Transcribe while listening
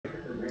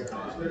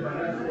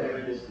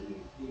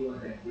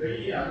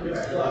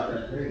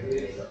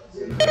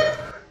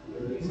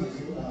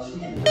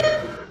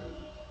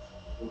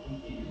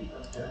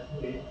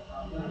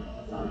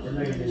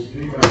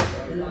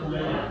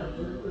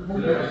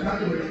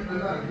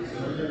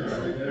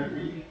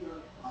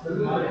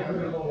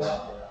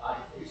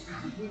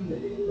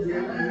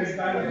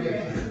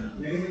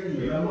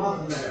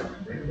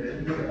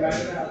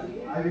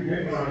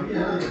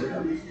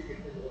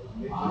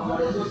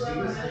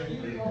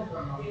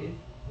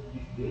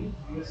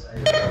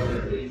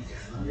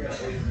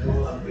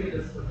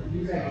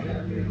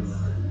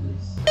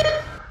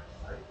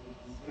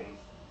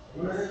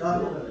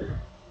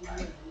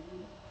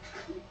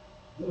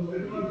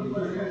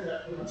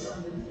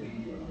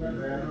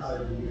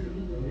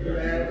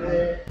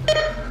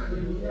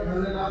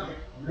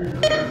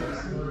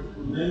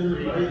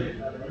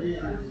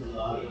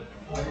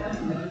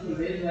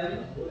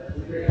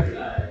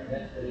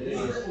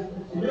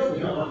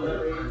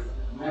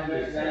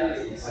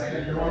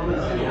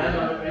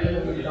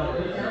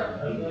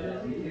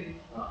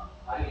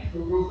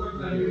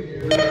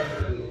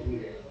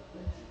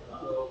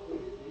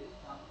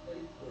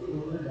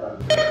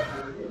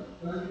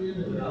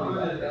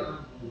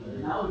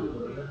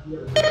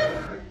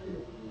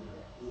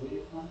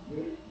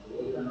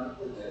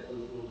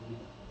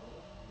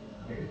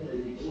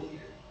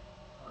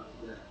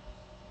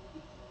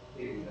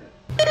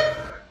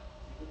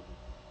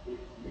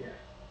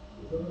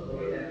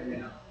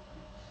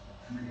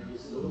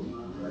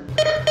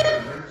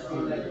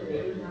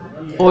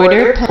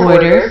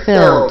Order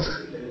filled.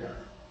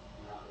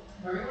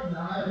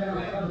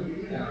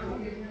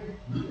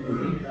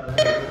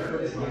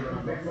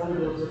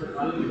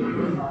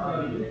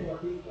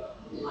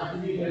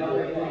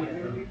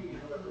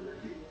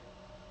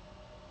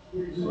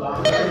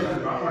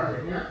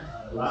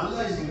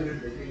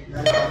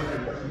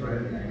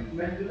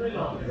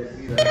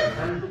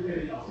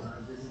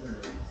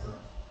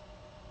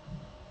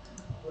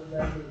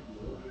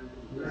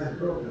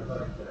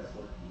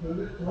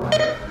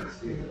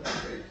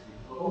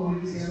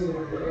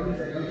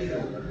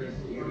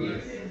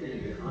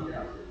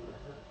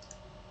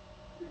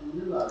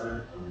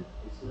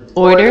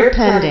 Order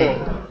pending.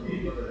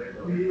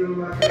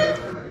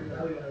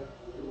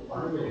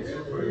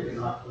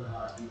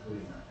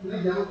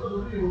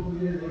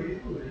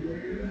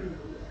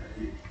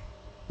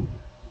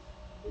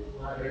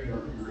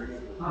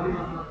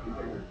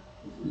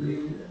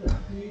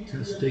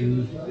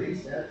 Testing.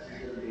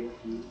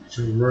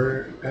 So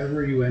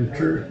wherever you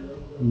enter,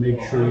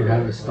 make sure you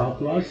have a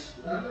stop loss.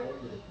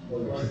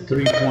 So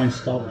 3-point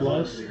stop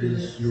loss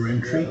is your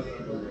entry.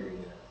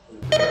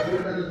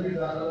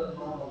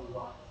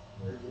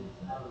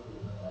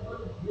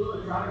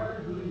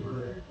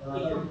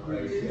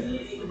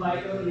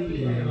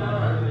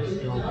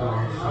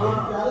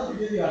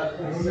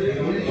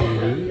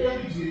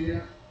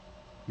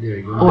 There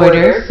you go.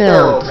 Order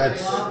filled.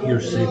 That's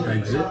your safe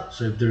exit.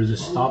 So if there's a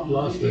stop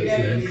loss, that's your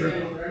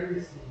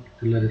enter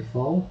to let it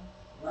fall.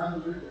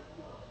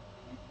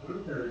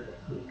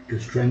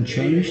 Because trend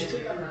changed.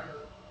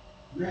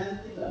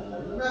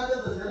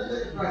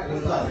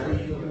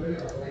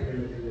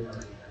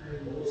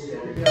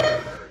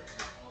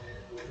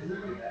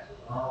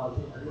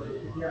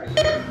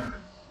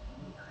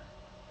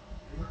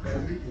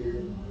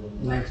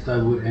 Next, I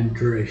would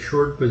enter a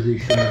short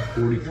position of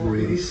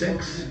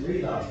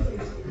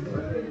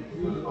 44.86.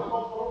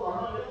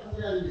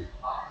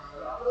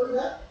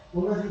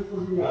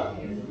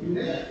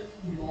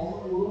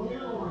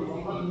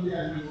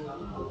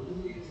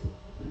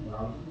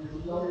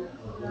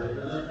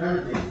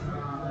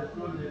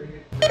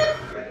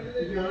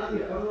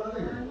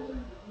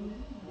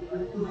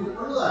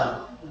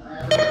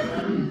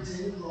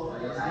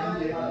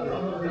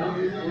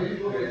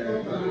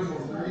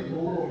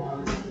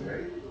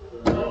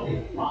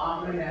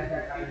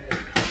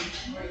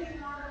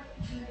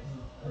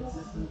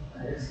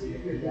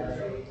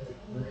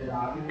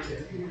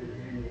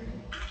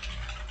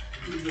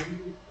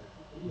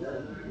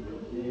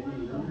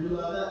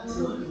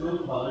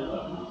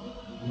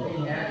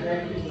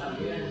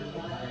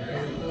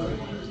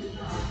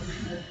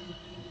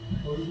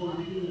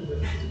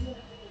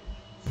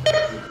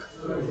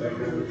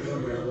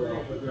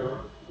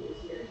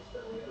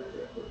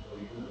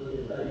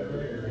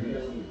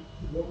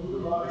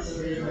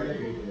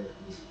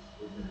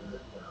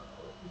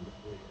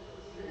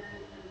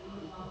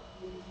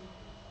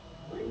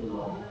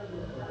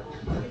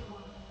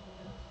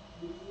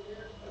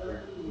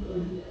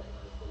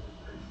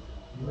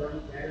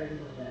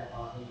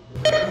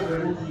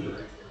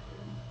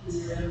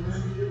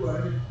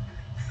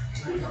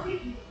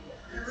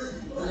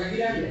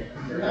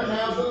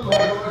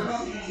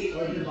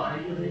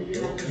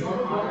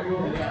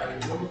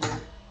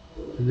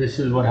 So this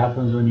is what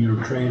happens when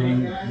you're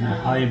trading in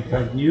high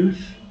impact news,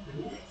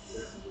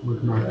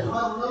 but not.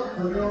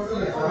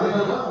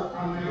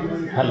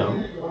 Hello.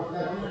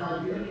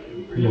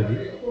 Hello.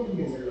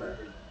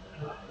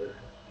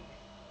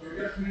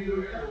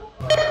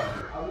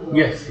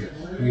 Yes, yes.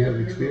 Do you have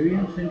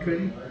experience in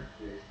trading?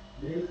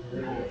 My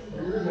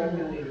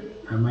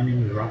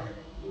name is Rafi.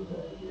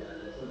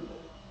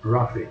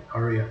 Rafi,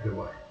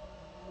 R-A-F-A-Y.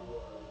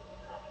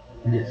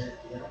 Yes.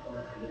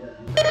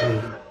 So,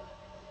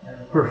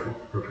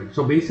 perfect.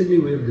 So basically,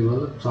 we have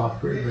developed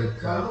software that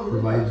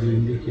provides you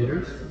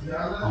indicators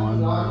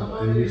on,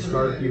 and we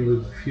start you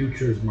with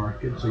futures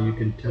market, so you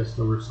can test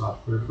our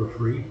software for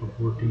free for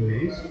 14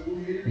 days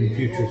in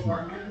futures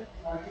market.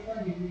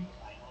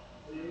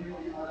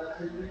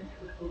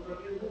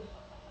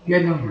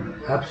 Yeah, no,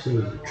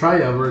 absolutely.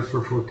 Try ours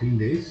for 14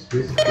 days,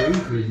 risk free.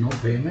 There's no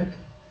payment,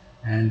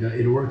 and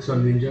it works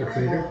on Ninja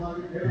Trader,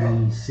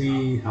 and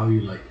see how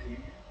you like it.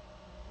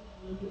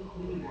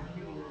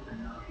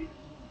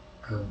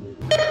 Um,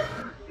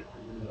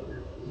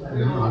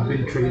 I've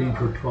been trading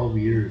for 12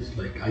 years.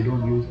 Like, I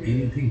don't use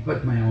anything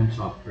but my own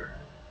software.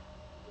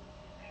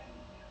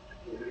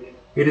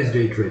 It is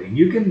day trading.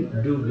 You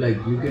can do, like,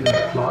 you can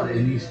plot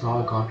any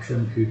stock,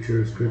 option,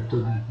 futures,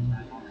 crypto.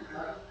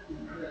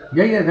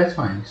 Yeah, that's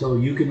fine. So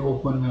you can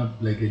open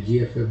up like a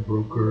GFF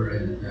broker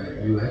in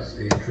US,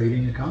 a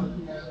trading account,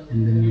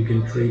 and then you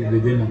can trade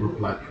within our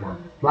platform.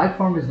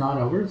 Platform is not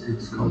ours.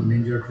 It's called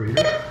Ninja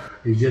Trader.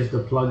 It's just the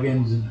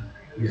plugins.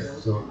 Yeah.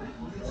 So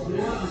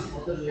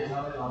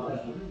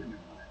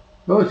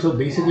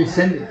basically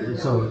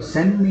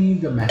send me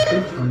the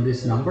message on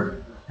this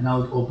number, and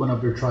I'll open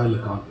up your trial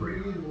account for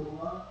you.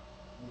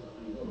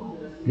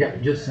 Yeah,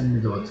 just send me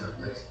the WhatsApp.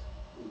 That's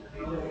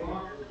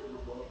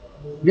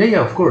Yeah,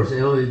 of course.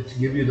 It'll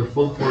give you the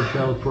full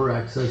portal for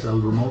access. I'll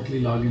remotely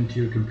log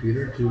into your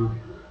computer to,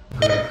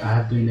 I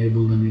have to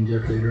enable the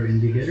Ninja Trader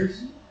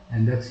indicators,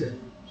 and that's it.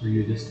 So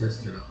you just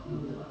test it out.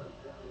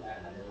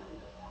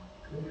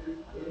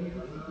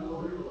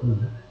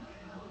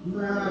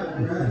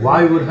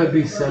 Why would I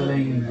be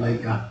selling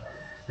like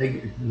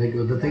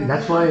the thing?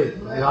 That's why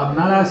I'm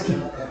not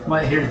asking.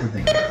 Here's the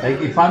thing.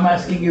 Like if I'm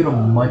asking you the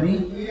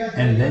money,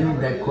 and then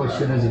that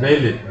question is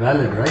valid,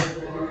 right?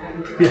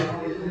 Yeah.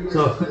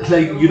 So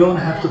like you don't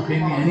have to pay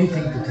me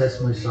anything to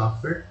test my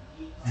software,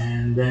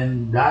 and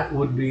then that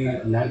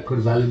could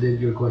validate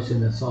your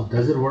question and solve.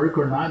 Does it work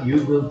or not?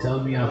 You will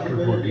tell me after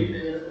 14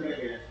 days.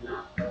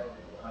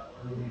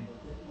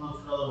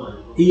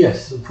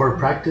 Yes, for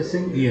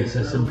practicing, yes,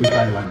 S&P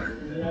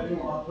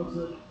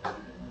 500.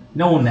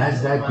 No,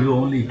 Nasdaq you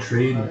only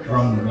trade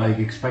from like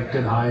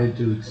expected high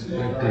to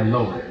expected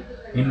low.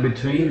 In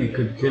between, it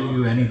could kill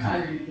you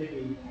anytime.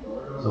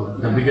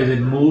 Because it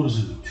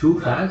moves too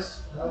fast,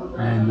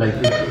 and like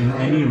in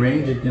any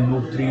range, it can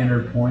move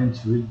 300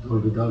 points with or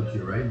without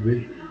you, right?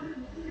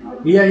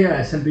 Yeah,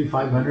 S&P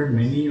 500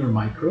 mini or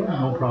micro,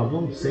 no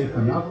problem, safe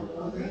enough.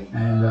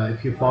 And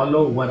if you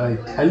follow what I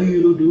tell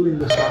you to do in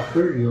the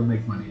software, you'll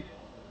make money.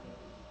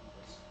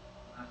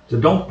 So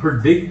don't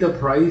predict the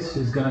price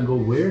is gonna go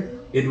where.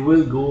 It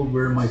will go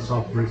where my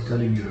software is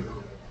telling you to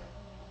go.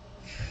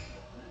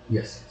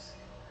 Yes.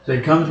 So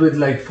it comes with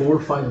like 4 or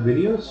 5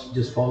 videos.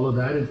 Just follow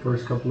that in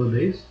first couple of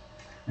days.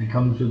 It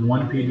comes with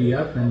one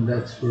PDF, and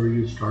that's where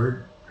you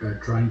start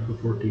trying for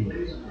 14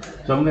 days.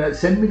 So I'm gonna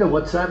send me the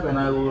WhatsApp, and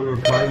I will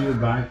reply you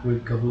back with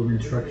a couple of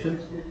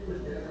instructions.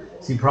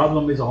 See,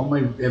 problem is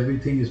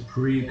everything is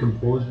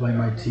pre-composed by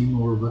my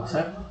team over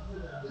WhatsApp.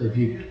 So if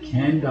you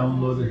can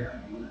download it.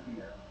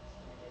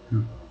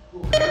 Hmm.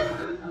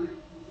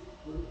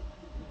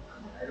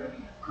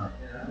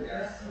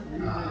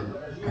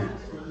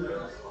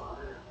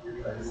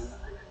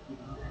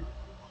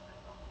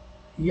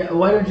 Yeah,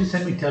 why don't you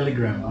send me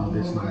Telegram on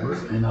this number,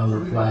 and I'll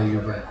reply you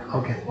back.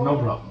 Okay, no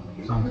problem.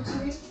 Sounds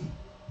good.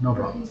 No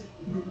problem.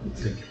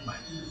 Take it. Bye.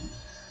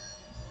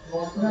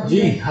 जी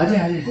हाँ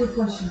जी good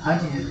question. हाँ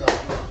जी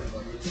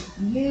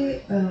ये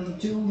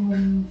जो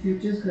हम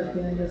futures करते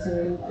हैं, जैसे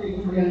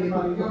हमें ये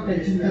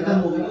टेंशन खत्म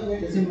हो गई,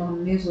 जैसे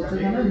हमने सोचा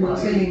था ना लो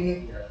से लेंगे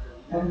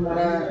और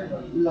हमारा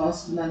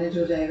लॉस मैनेज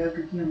हो जाएगा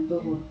क्योंकि हम तो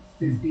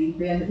 15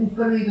 पे यानी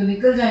ऊपर गई तो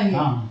निकल जाएंगे।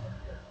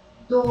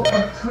 तो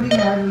अब थोड़ी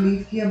हमारी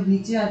रिलीफ की अब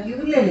नीचे आती है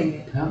तो ले लेंगे।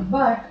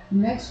 बट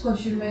नेक्स्ट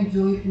क्वेश्चन में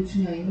जो ये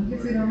पूछने आई हूँ कि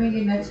फिर हमें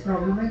ये नेक्स्ट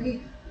प्रॉब्लम है कि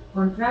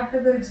कॉन्ट्रैक्ट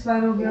अगर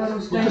एक्सपायर हो गया और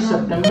उस टाइम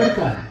सितंबर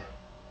का है।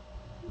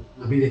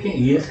 अभी देखें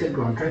ईएस का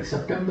कॉन्ट्रैक्ट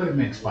सितंबर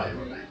में एक्सपायर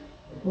हो रहा है,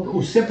 तो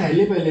उससे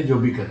पहले जो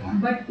भी करना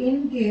है। बट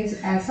इन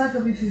केस ऐसा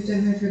कभी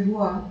फ्यूचर में फिर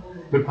हुआ,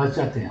 फिर फंस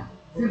जाते हैं।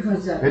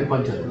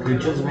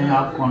 फ्यूचर्स में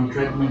आप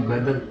कॉन्ट्रैक्ट में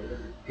वेदर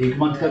 1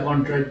 मंथ का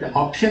कॉन्ट्रैक्ट है,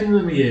 ऑप्शन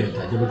में भी ये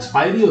होता है, जब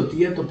एक्सपायरी होती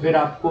है तो फिर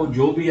आपको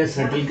जो भी है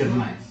सेटल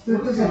करना है।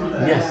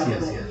 यस।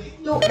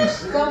 तो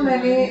उसका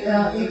मैंने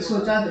एक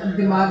सोचा,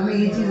 दिमाग में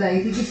ये चीज आई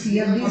थी कि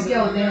सीएफडीज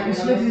क्या होते हैं,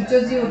 उसमें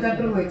फ्यूचर्स ही होता है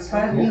पर वो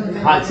एक्सपायर नहीं होते।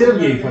 हाँ,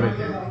 सिर्फ यही फर्क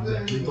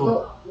है। तो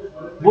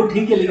वो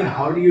ठीक है, लेकिन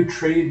how do you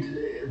trade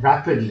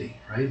rapidly,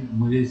 right?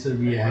 मुझे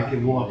सिर्फ ये है कि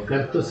वो आप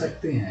कर तो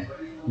सकते हैं,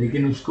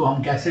 लेकिन उसको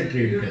हम कैसे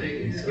ट्रेड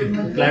करेंगे? इसके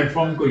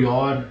प्लेटफॉर्म कोई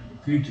और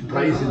फ्यूचर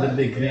प्राइस इधर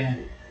देख रहे हैं,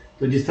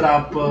 तो जिस तरह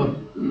आप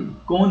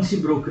कौन सी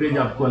ब्रोकरेज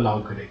आपको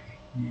अलाउ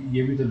करेगी,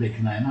 ये भी तो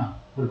देखना है ना,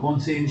 और कौन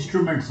से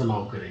इंस्ट्रूमेंट्स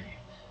अलाउ करेगी,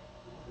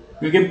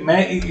 क्योंकि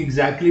मैं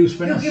एग्जैक्टली उस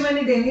पर क्योंकि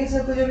मैंने डेनियल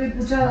सर को जब भी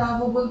पूछा था,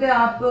 वो बोलते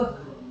आप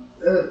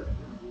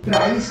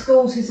प्राइस तो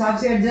उस हिसाब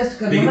से एडजस्ट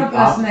कर लो लेकिन ना, प्लस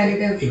आप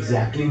नेगेटिव।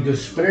 एग्जैक्टली जो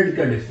स्प्रेड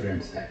का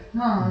डिफरेंस है,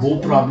 हाँ, वो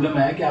प्रॉब्लम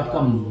है कि आपका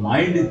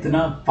माइंड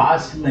इतना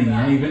फास्ट नहीं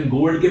है। इवन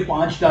गोल्ड के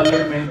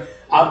 $5 में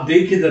आप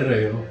देख किधर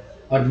रहे हो,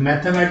 और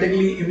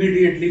मैथमेटिकली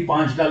इमीडिएटली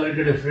 $5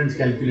 का डिफरेंस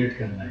कैलकुलेट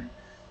करना है,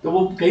 तो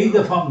वो कई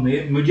दफा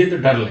मुझे तो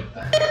डर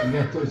लगता है, ठीक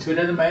है। तो इस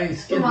वजह से मैं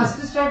इसके तो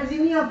मास्टर स्ट्रेटजी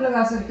नहीं आप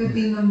लगा सकते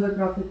 3 नंबर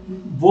प्रॉफिट की?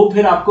 वो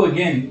फिर आपको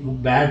अगेन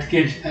बैठ के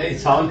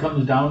it's all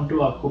comes down to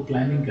आपको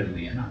प्लानिंग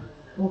करनी है ना।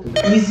 तो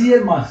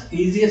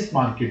इजीएस्ट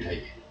मार्केट है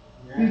ये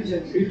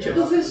फ्यूचर।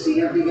 तो फिर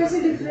सीएफडी कैसे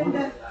डिफरेंट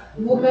है?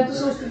 वो मैं तो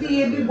सोचती थी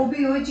ये भी वो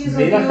भी वही चीज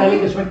मेरा होती ख्याल है कि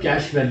होगी। उसमें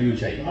कैश वैल्यू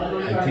चाहिए।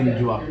 आई थिंक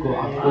जो आपको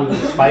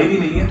एक्सपायरी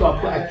नहीं है, तो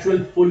आपको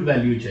एक्चुअल फुल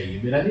वैल्यू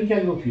चाहिए। मेरा नहीं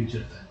ख्याल वो फ्यूचर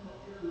था,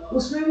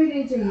 उसमें भी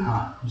नहीं चाहिए।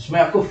 हाँ, उसमें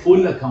आपको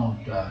फुल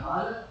अकाउंट,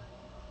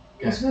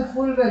 उसमें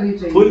फुल वैल्यू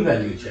चाहिए। फुल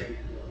वैल्यू चाहिए।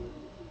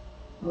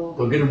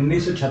 तो अगर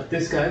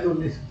 1936 का है तो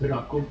 19 फिर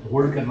आपको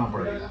होल्ड करना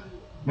पड़ेगा।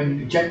 मैं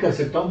चेक कर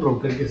सकता हूँ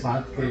ब्रोकर के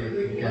साथ कि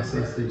कैसे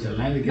इससे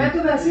चलना है, लेकिन मैं तो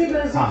वैसे ही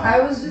बस हाँ। I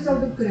was just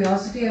out of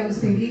curiosity, I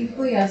was thinking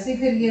कोई ऐसी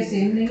फिर ये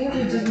सेम नहीं है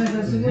फ्यूचर्स में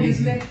फंसी हुई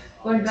जिसमें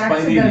कॉन्ट्रैक्ट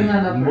से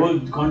डरना ना पड़े। वो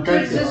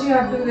contract just you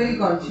have to be very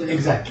conscious.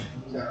 Exactly.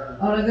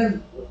 और अगर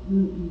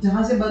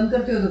जहाँ से बंद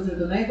करते हो तो फिर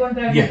तो नए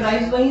कॉन्ट्रैक्ट Yes.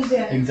 प्राइस वहीं से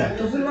है। Exactly.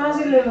 तो फिर वहाँ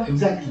से ले लो।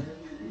 Exactly.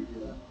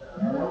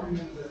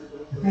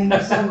 Thank you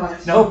so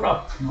much. No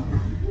problem.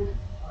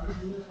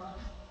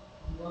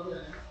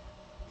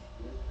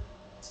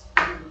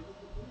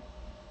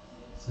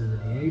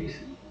 78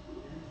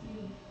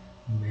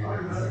 मेरा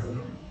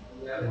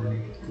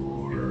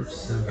 44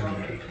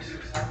 78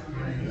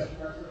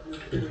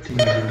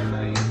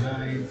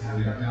 15.99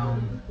 coming down.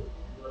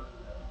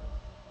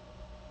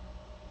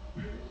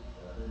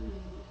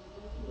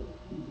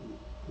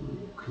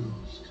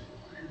 Closed.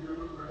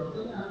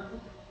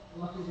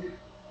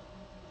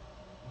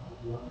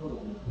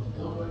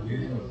 Down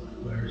again.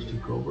 Where's the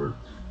cover?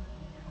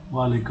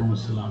 Walaikum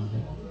assalam.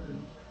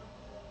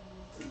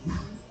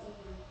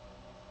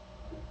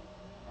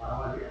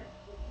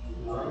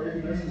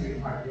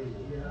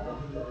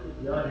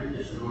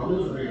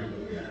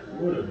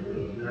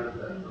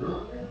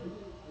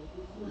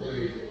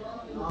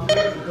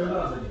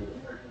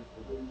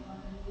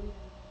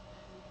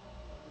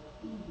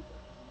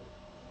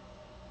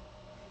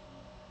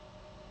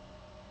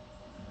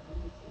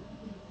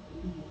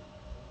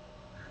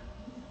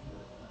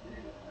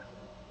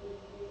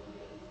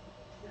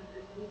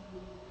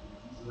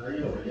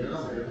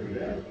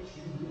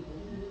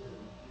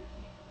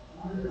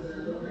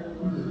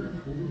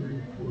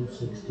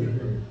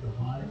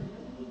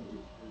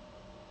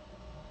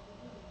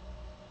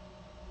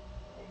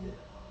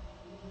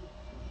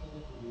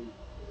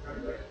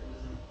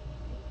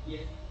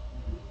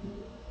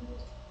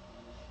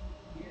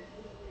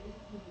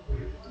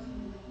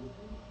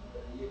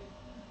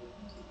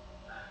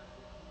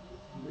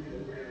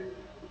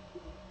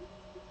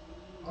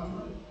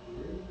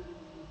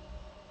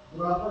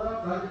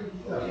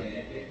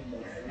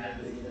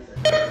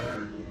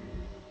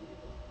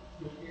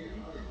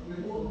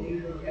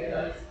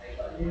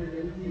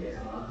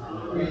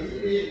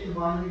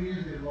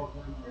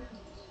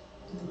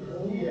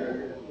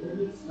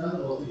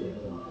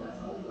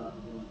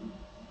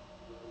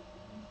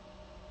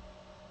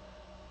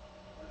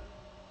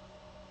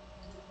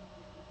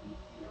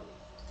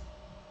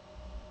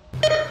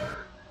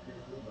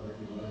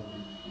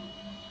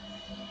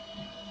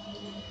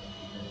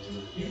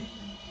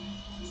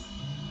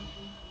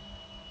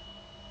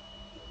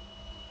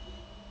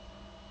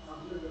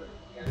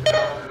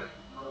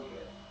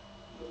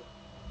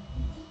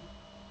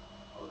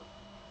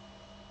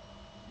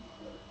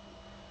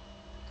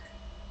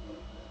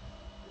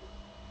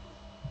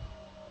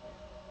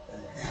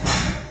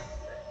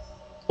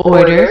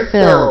 Order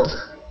filled.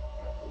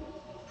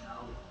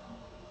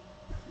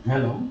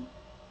 Hello.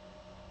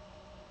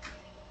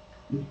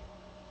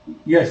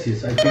 Yes,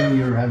 I think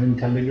you're having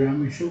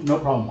Telegram issue. No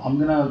problem. I'm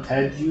gonna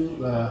add you,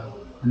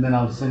 and then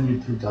I'll send you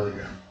through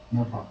Telegram.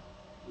 No problem.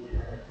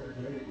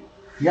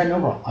 Yeah, no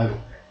problem. I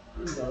will.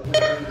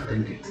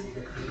 Thank you.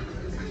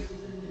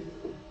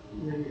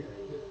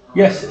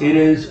 Yes, it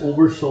is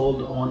oversold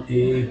on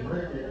a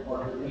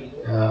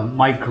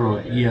micro.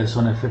 Yes,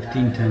 on a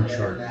 15-10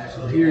 chart.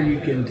 So here you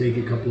can take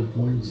a couple of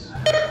points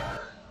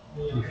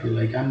if you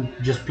like. I'm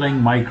just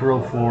playing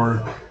micro for.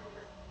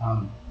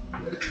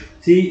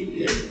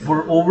 See,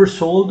 for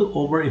oversold,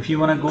 if you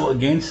want to go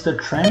against the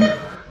trend,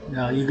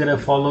 you gotta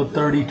follow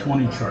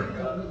 30-20 chart,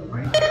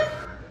 right?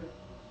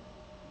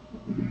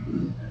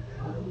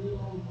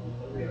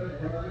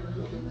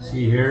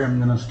 See here, I'm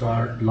gonna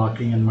start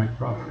locking in my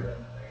profit.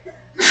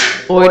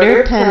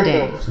 Order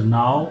pending. So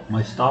now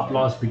my stop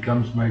loss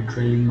becomes my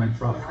trailing my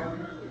profit.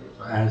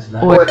 So as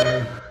that,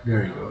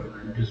 there you go.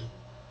 I just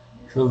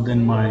filled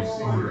in my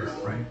order,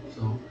 right?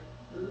 So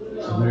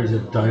there's a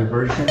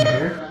diversion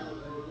here.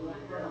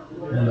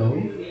 Hello.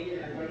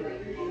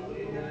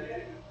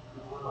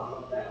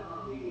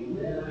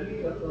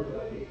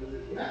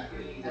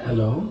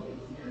 Hello.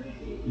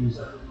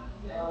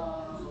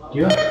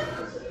 Yeah.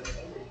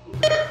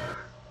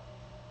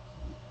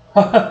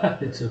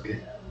 It's okay.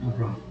 No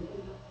problem.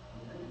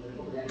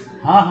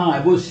 हाँ हाँ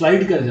वो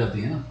slide कर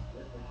जाती है ना,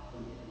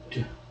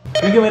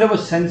 क्योंकि मेरा वो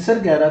सेंसर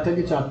कह रहा था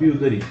कि चाबी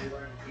उधर ही है।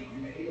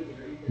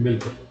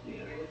 बिल्कुल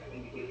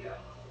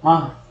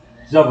हाँ,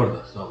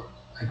 जबरदस्त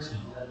जबरदस्त,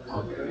 excellent.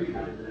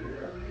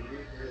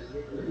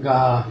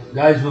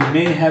 Guys, we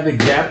may have a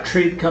gap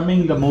trade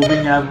coming, the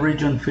moving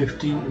average on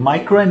 15.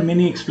 Micro and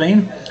mini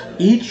explain.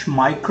 Each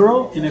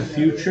micro in a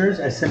futures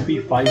S&P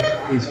 5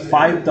 is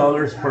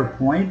 $5 per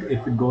point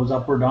if it goes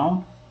up or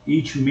down.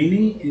 Each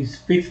mini is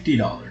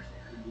 $50.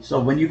 So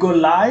when you go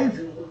live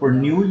for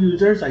new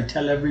users, I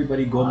tell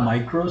everybody go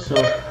micro so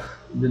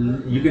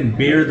you can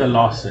bear the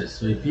losses.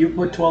 So if you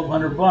put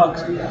 1,200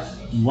 bucks,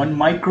 one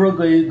micro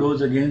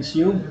goes against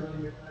you,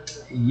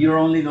 you're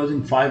only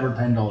losing $5 or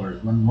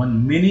 $10. When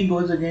one mini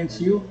goes against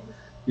you,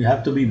 you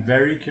have to be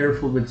very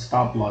careful with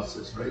stop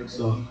losses, right?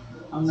 So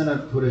I'm gonna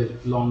put a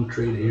long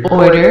trade here.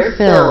 Order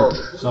filled.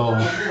 So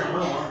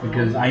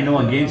because I know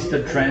against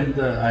the trend,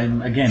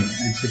 I'm again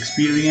it's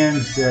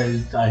experience.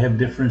 I have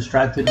different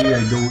strategy.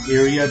 I go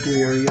area to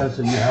area,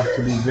 so you have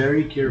to be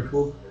very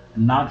careful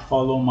and not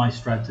follow my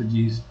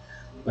strategies.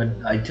 But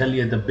I tell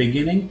you at the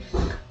beginning,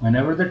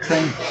 whenever the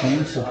trend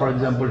change, so for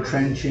example,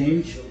 trend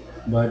change,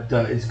 but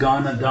it's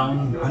gone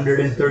down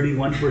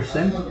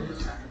 131%.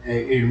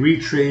 A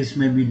retrace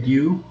may be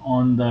due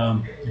on the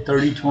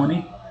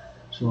 30/20.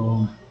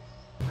 So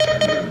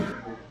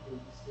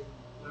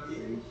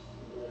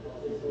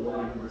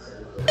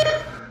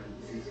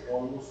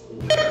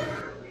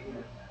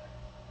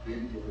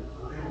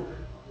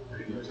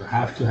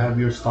have to have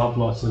your stop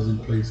losses in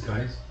place,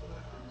 guys.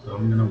 So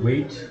I'm gonna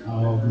wait.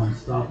 My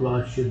stop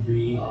loss should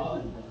be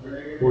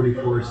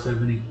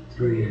 44.73.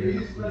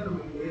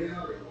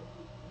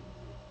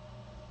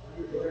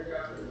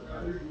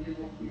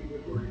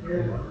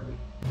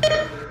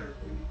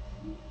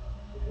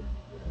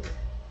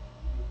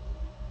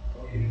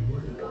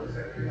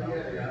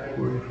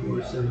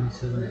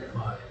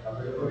 $44.77.5.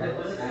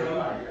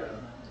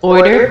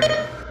 Order.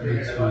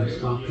 That's my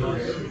stop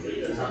loss.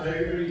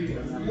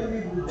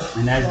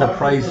 And as the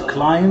price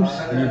climbs,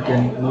 you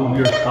can move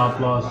your stop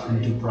loss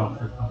into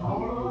profit.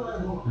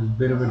 There's a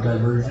bit of a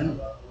diversion.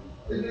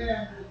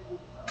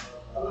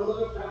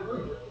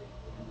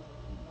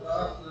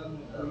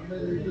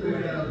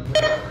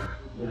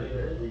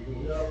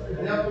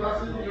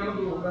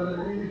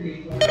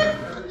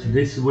 So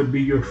this would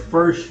be your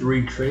first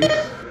retrace.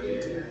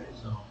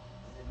 So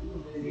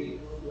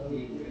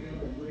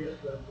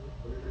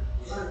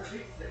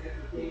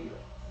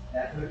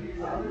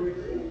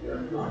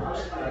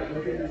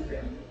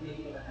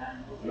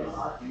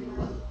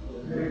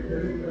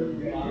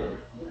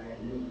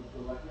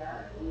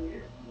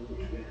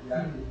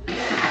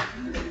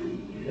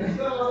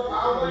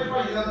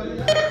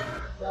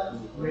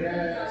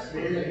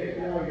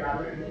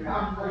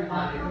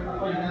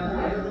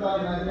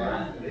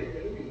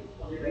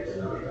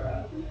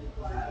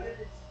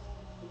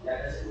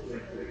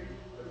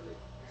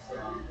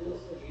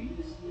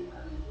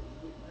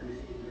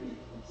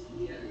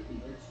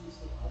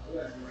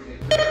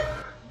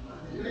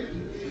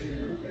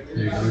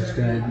there you go. It's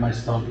gonna hit my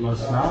stop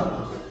loss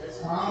now.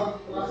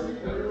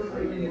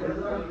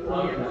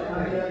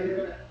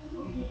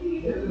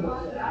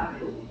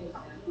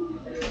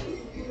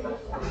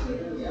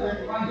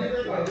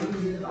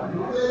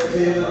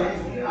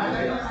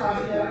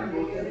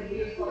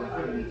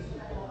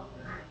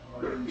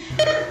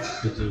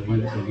 Because it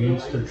went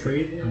against the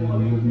trade, I'm gonna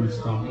move my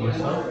stop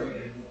loss up.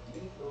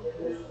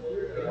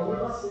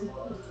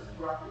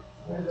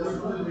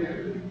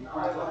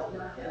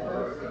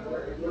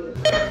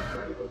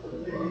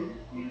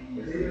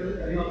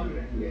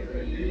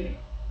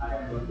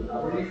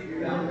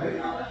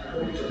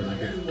 Just gonna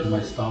get to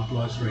my stop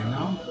loss right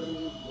now.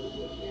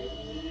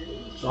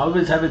 So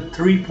always have a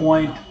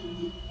 3-point.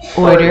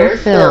 Order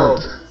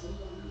filled.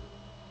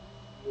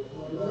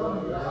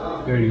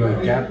 There you go.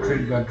 Gap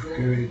trade got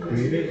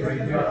created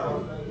right here.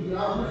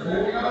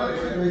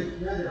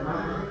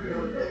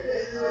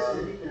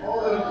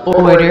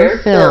 Order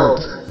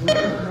filled.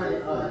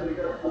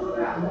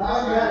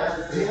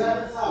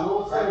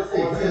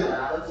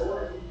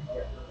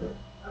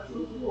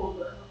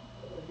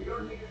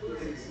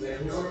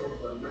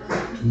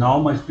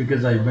 Now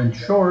because I went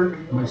short,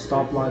 my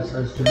stop loss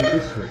has to be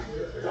this way.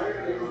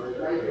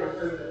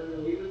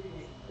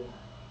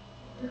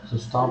 So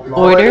stop loss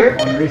Order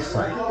on this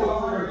side.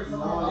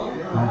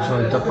 And so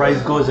if the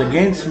price goes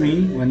against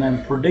me when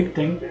I'm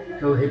predicting,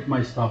 it'll hit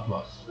my stop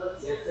loss.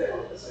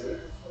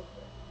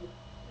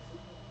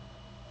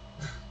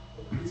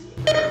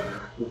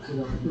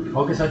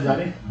 Okay sir, जा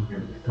रहे हैं?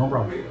 No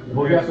problem.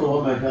 हो गया तो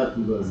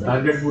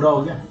target पूरा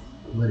हो गया?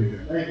 Very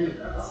good.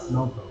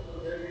 No problem.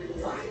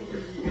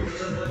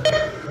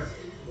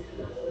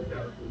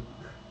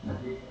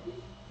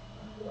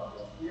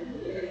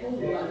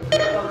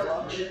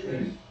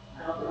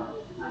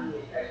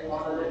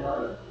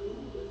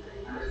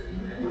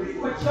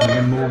 You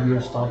can move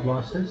your stop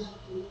losses.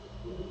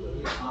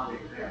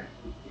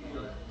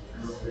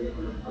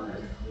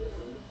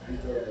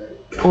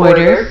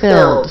 Order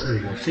filled. There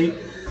you go. See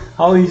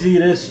how easy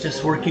it is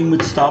just working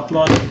with stop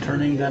loss and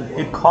turning them.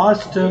 It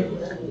costs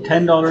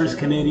 $10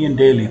 Canadian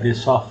daily,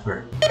 this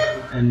software,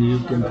 and you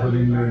can put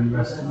in your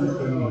investment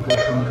and go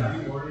from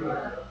there.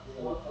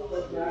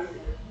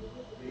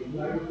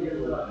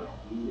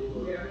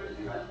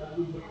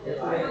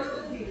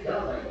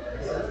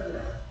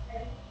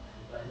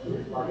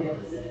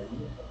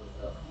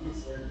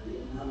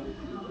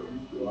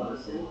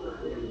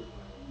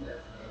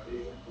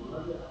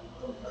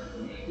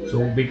 So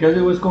because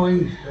it was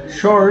going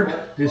short,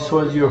 this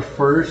was your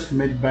first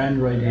mid band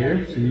right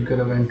here, so you could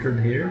have entered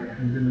here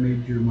and then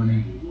made your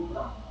money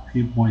a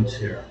few points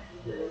here.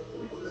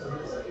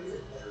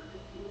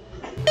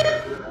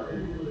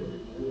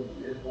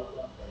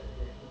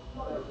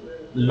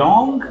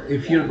 Long,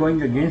 if you're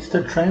going against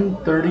the trend,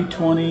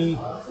 30-20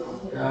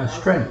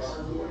 strength.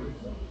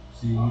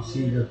 So you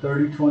see the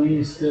 30-20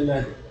 is still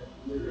at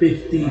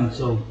 15,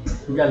 so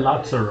we got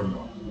lots of room.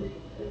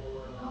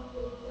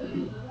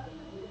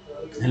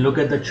 And look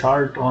at the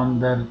chart on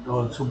that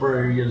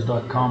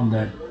superareas.com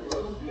that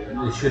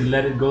they should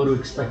let it go to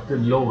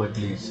expected low at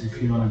least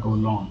if you want to go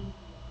long.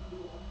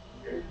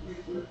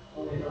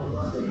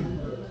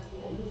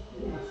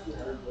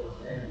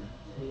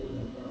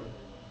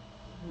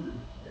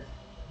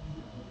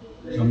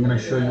 So I'm going to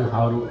show you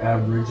how to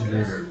average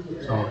later.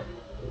 So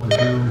I'll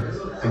do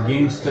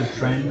against the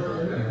trend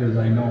because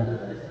I know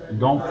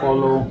don't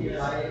follow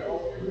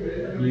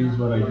please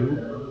what I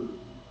do.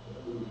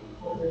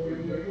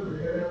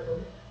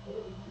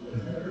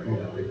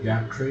 The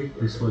gap trade,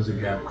 this was a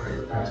gap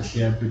trade. It's a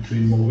gap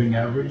between moving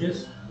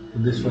averages. So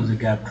this was a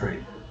gap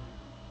trade.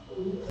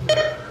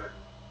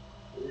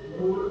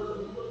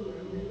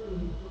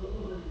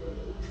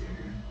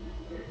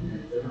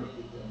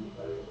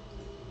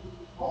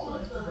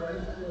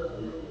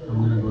 I'm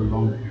going to go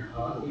long here.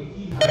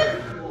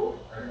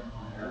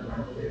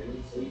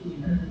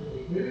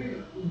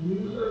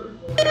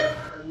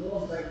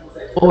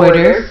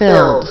 Order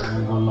filled. I'm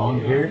going to go long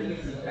here.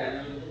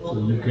 So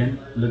you can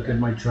look at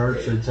my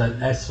chart. So it's at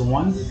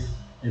S1.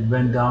 It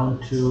went down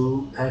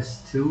to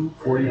S2,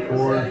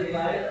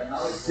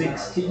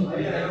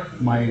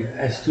 44.60. My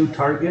S2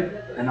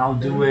 target, and I'll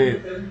do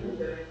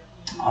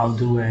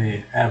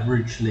a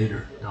average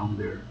later down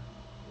there.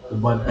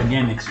 But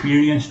again,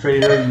 experienced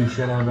trader, you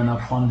should have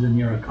enough funds in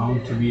your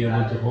account to be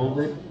able to hold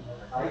it.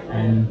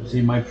 And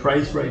see, my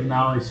price right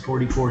now is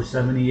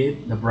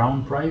 44.78, the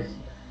brown price,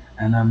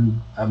 and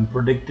I'm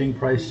predicting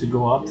price to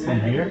go up from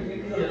here.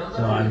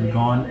 So I've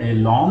gone a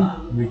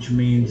long, which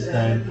means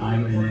that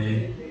I'm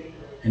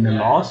in a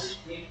loss.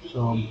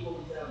 So,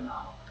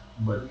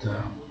 but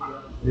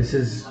this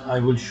is, I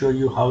will show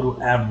you how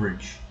to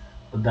average.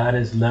 But that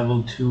is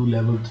level 2,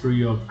 level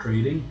 3 of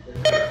trading.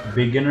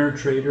 Beginner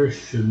traders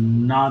should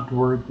not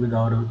work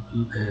without a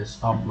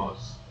stop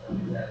loss.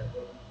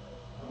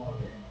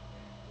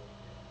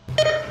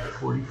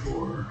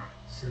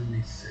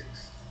 44.76.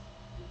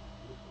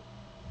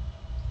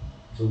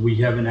 So we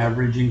have an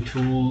averaging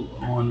tool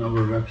on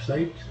our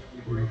website.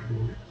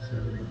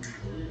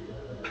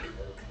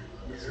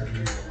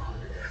 44.75.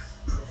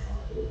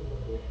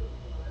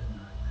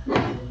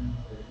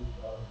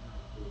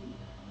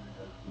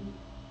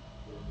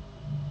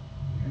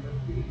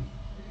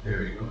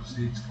 There you go.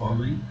 See, it's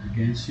falling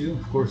against you.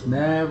 Of course,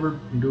 never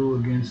do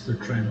against the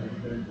trend.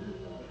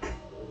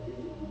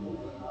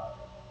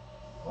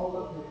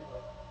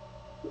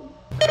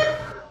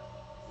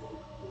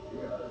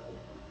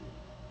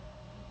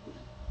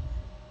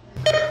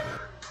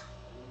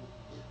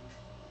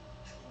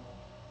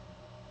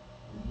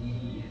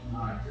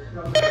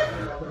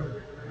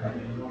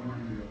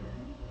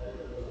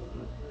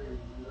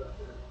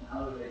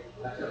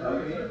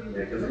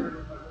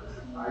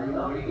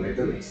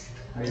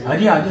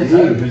 अरे आ जाए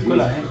sir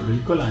बिल्कुल आए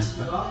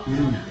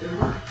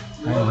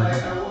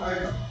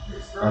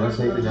अगर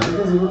सही पे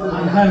जानते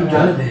हैं हाँ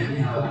जानते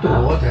हैं अब तो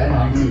बहुत है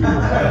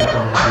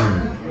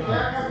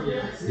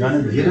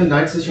ये तो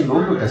नाइट सेशन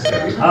लोग को टेस्ट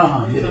करेंगे हाँ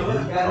हाँ ये देखो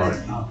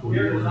I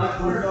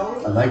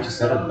like your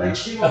setup, man.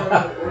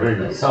 Very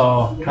nice.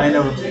 So kind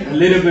of a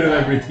little bit of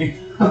everything.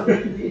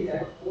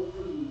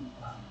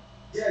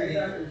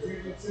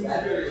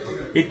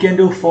 It can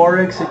do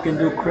forex, it can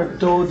do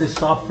crypto. This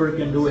software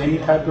can do any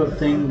type of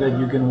thing that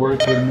you can work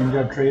with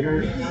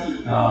NinjaTrader.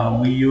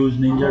 We use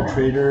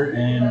NinjaTrader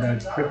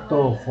and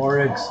crypto,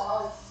 forex,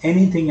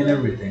 anything and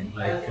everything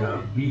like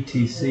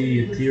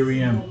BTC,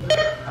 Ethereum,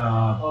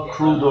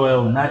 crude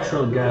oil,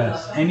 natural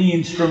gas, any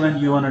instrument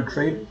you want to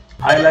trade.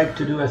 I like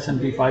to do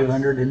S&P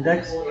 500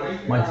 index,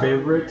 my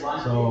favorite.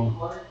 So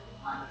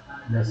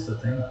that's the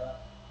thing.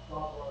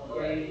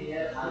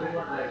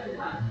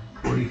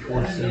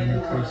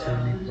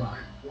 44.73.75.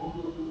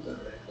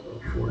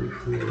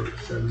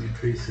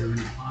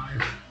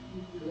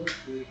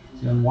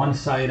 44.73.75. On one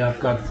side I've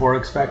got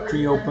Forex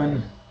Factory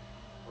open,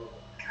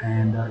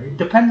 and it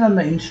depends on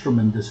the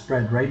instrument, the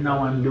spread. Right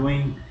now I'm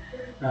doing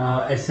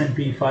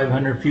S&P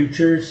 500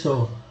 futures,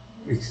 so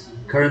its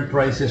current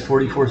price is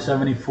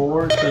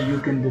 44.74, so you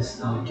can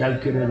just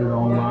calculate it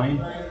online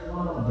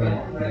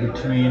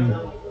between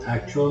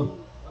actual.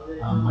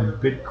 My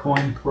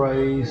Bitcoin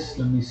price,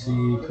 let me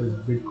see, because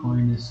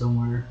Bitcoin is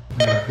somewhere.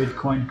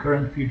 Bitcoin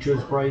current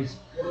futures price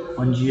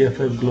on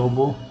GFF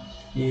Global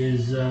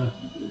is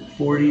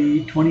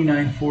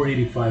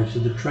 29,485. So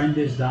the trend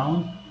is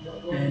down,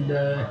 and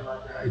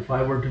if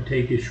I were to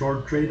take a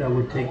short trade, I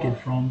would take it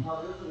from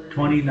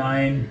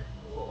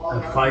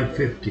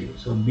 29,550.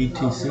 So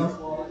BTC.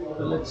 So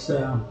let's.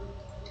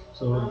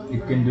 So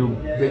you can do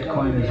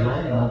Bitcoin as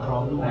well, no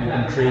problem. You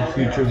can trade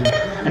futures,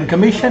 and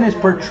commission is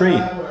per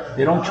trade.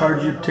 They don't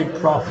charge you take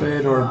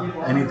profit or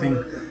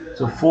anything.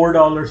 So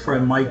 $4 for a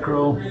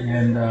micro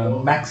and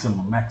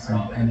maximum,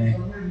 and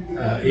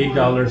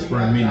 $8 for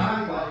a mini.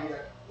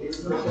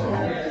 So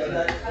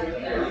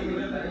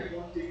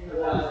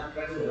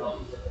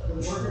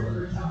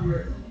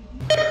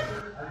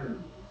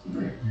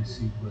let me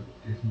see what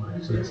is my.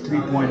 So it's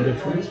 3 point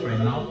difference right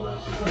now.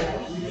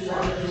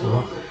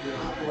 So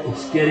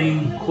it's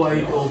getting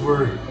quite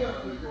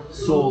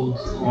oversold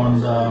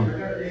on the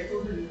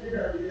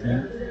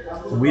thing.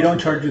 So we don't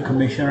charge you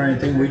commission or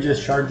anything. We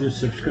just charge you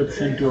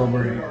subscription to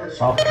our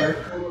software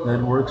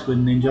that works with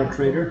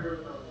NinjaTrader.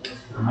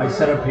 My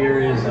setup here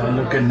is I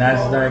look at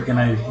Nasdaq and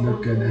I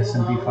look at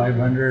S&P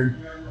 500.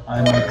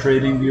 I'm on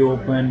TradingView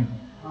open,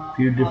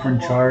 few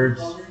different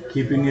charts,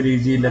 keeping it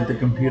easy. Let the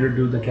computer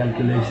do the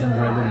calculations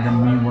rather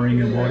than me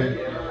worrying about it.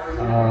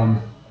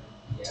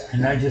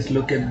 And I just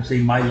look at, say,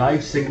 my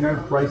live signal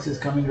price is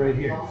coming right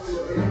here.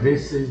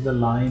 This is the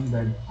line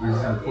that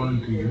is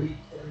important to you.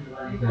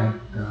 That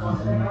I'm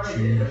going to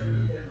change.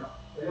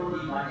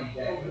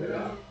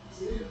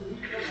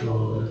 So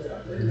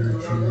I'm going to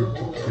change it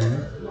to 10.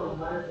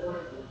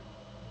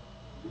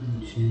 And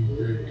change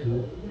that to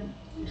 10.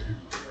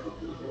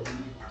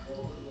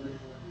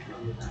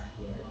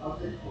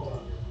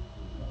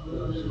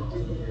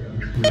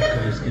 You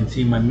guys can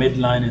see my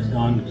midline has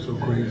gone so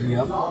crazy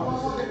up.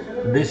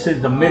 This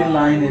is the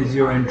midline is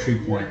your entry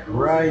point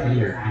right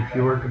here. If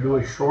you were to do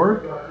a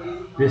short,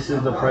 this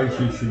is the price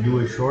you should do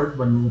a short.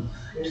 But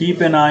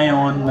keep an eye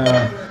on.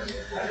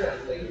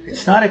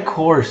 It's not a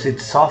course;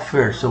 it's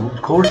software. So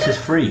course is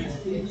free.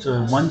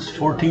 So once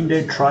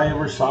 14-day try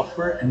our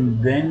software,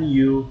 and then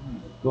you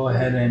go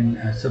ahead and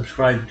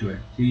subscribe to it.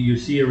 You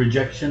see a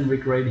rejection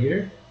wick right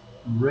here.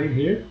 Right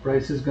here,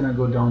 price is gonna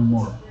go down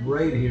more.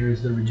 Right here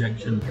is the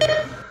rejection.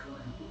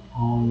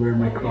 Oh, where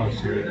my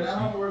crosshair is.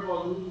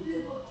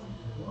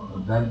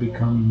 That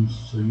becomes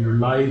so your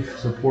life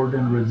support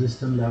and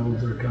resistance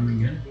levels are coming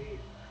in.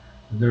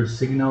 Their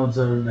signals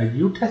are like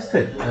you test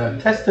it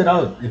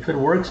out. If it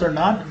works or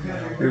not,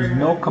 there's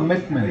no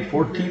commitment.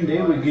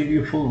 14-day we give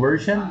you full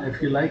version.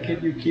 If you like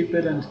it, you keep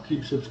it and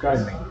keep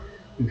subscribing.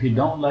 If you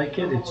don't like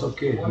it, it's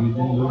okay. You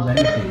didn't lose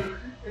anything.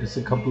 It's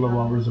a couple of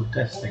hours of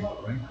testing,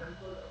 right?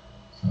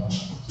 So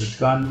it's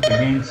gone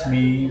against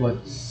me,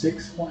 what,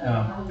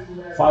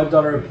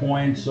 $5 a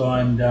point, so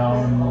I'm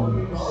down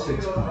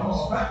 6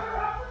 points.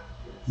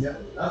 Yeah.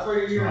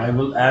 So I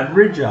will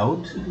average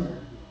out.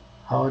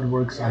 How it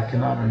works, I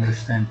cannot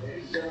understand.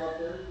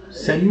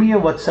 Send me a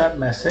WhatsApp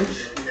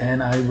message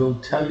and I will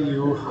tell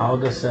you how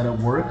the setup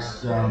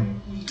works.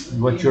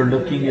 What you're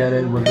looking at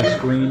it with the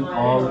screen,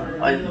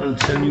 I will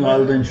send you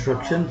all the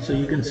instructions. So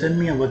you can send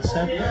me a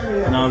WhatsApp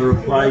and I'll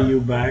reply you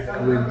back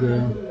with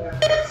the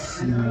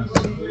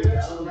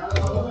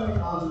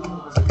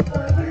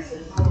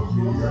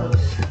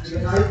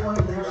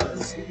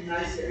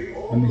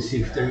let me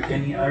see if there's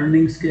any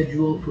earnings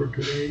schedule for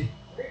today.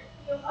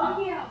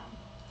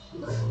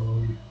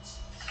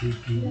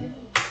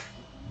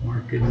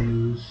 Market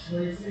news.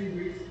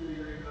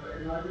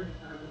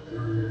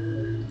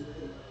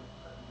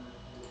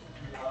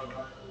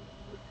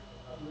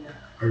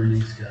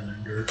 Earnings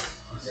calendar.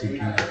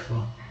 Seeking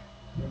info.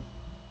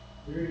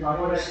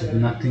 So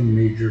nothing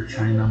major.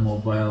 China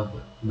mobile,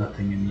 but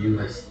nothing in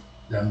US.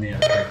 That may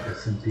affect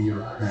S&P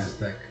or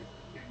Nasdaq.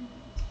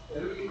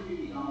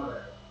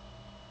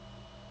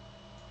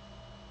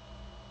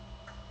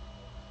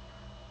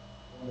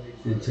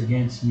 It's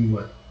against me,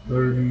 what,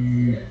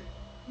 30.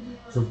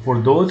 So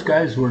for those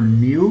guys who are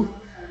new,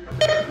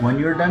 when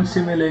you're done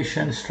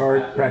simulation,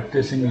 start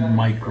practicing in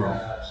micro.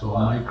 So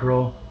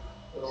micro,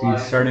 see,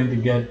 it's starting to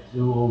get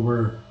to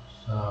over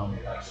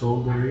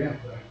sold area.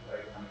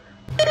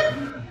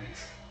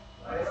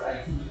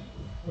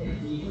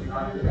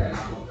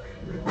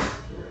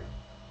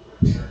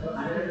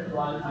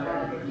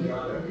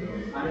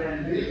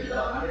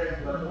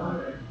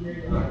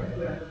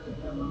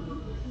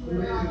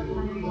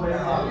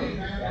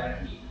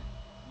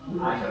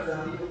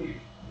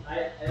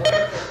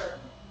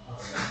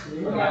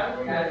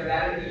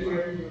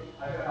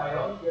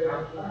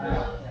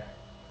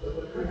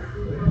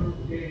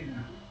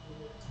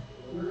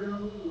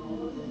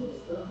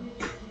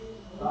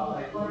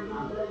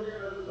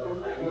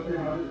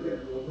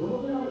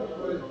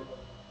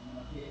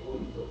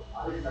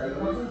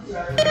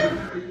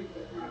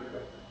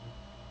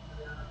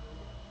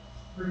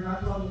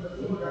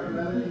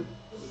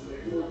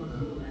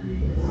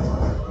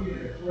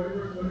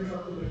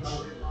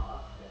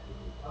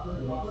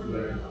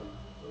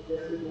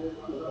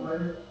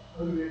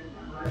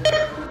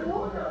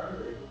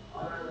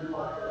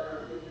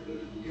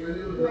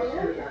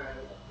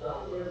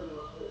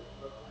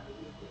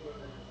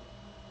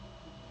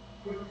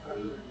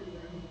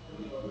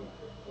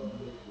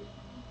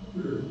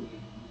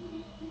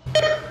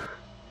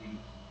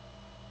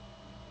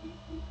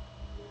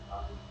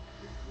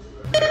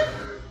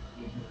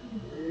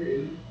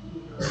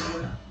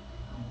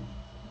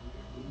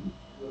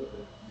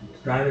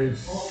 That is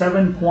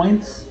 7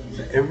 points.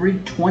 So every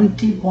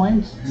 20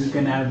 points, you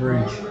can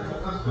average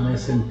an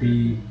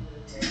S&P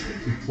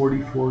to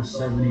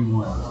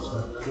 4471.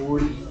 So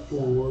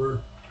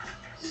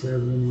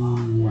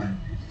 4471.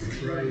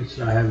 Right.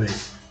 So I have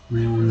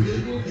my own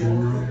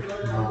general.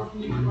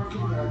 1,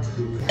 5,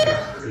 2,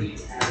 6, 3.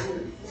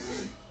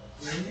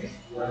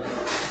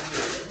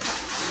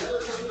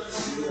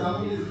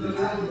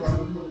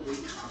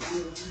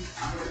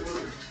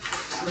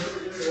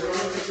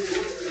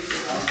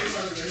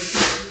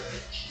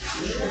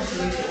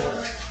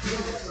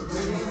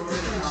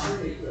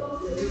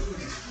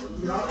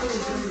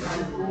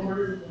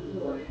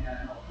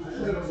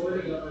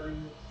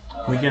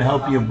 We can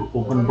help you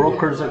open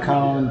broker's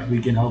account.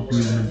 We can help you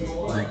with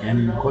like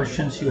any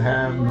questions you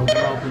have. No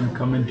problem.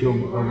 Come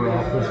into our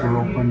office. We're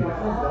open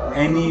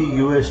any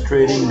U.S.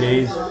 trading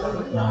days,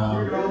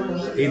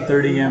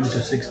 8:30 a.m. to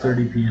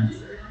 6:30 p.m.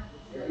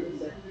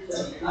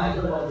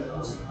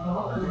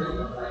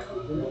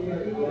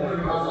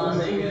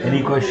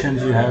 Any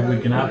questions you have, we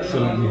can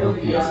absolutely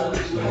help you.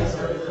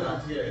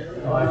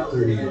 5:30.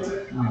 Give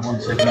me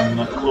 1 second. I'm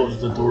gonna close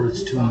the door.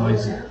 It's too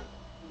noisy.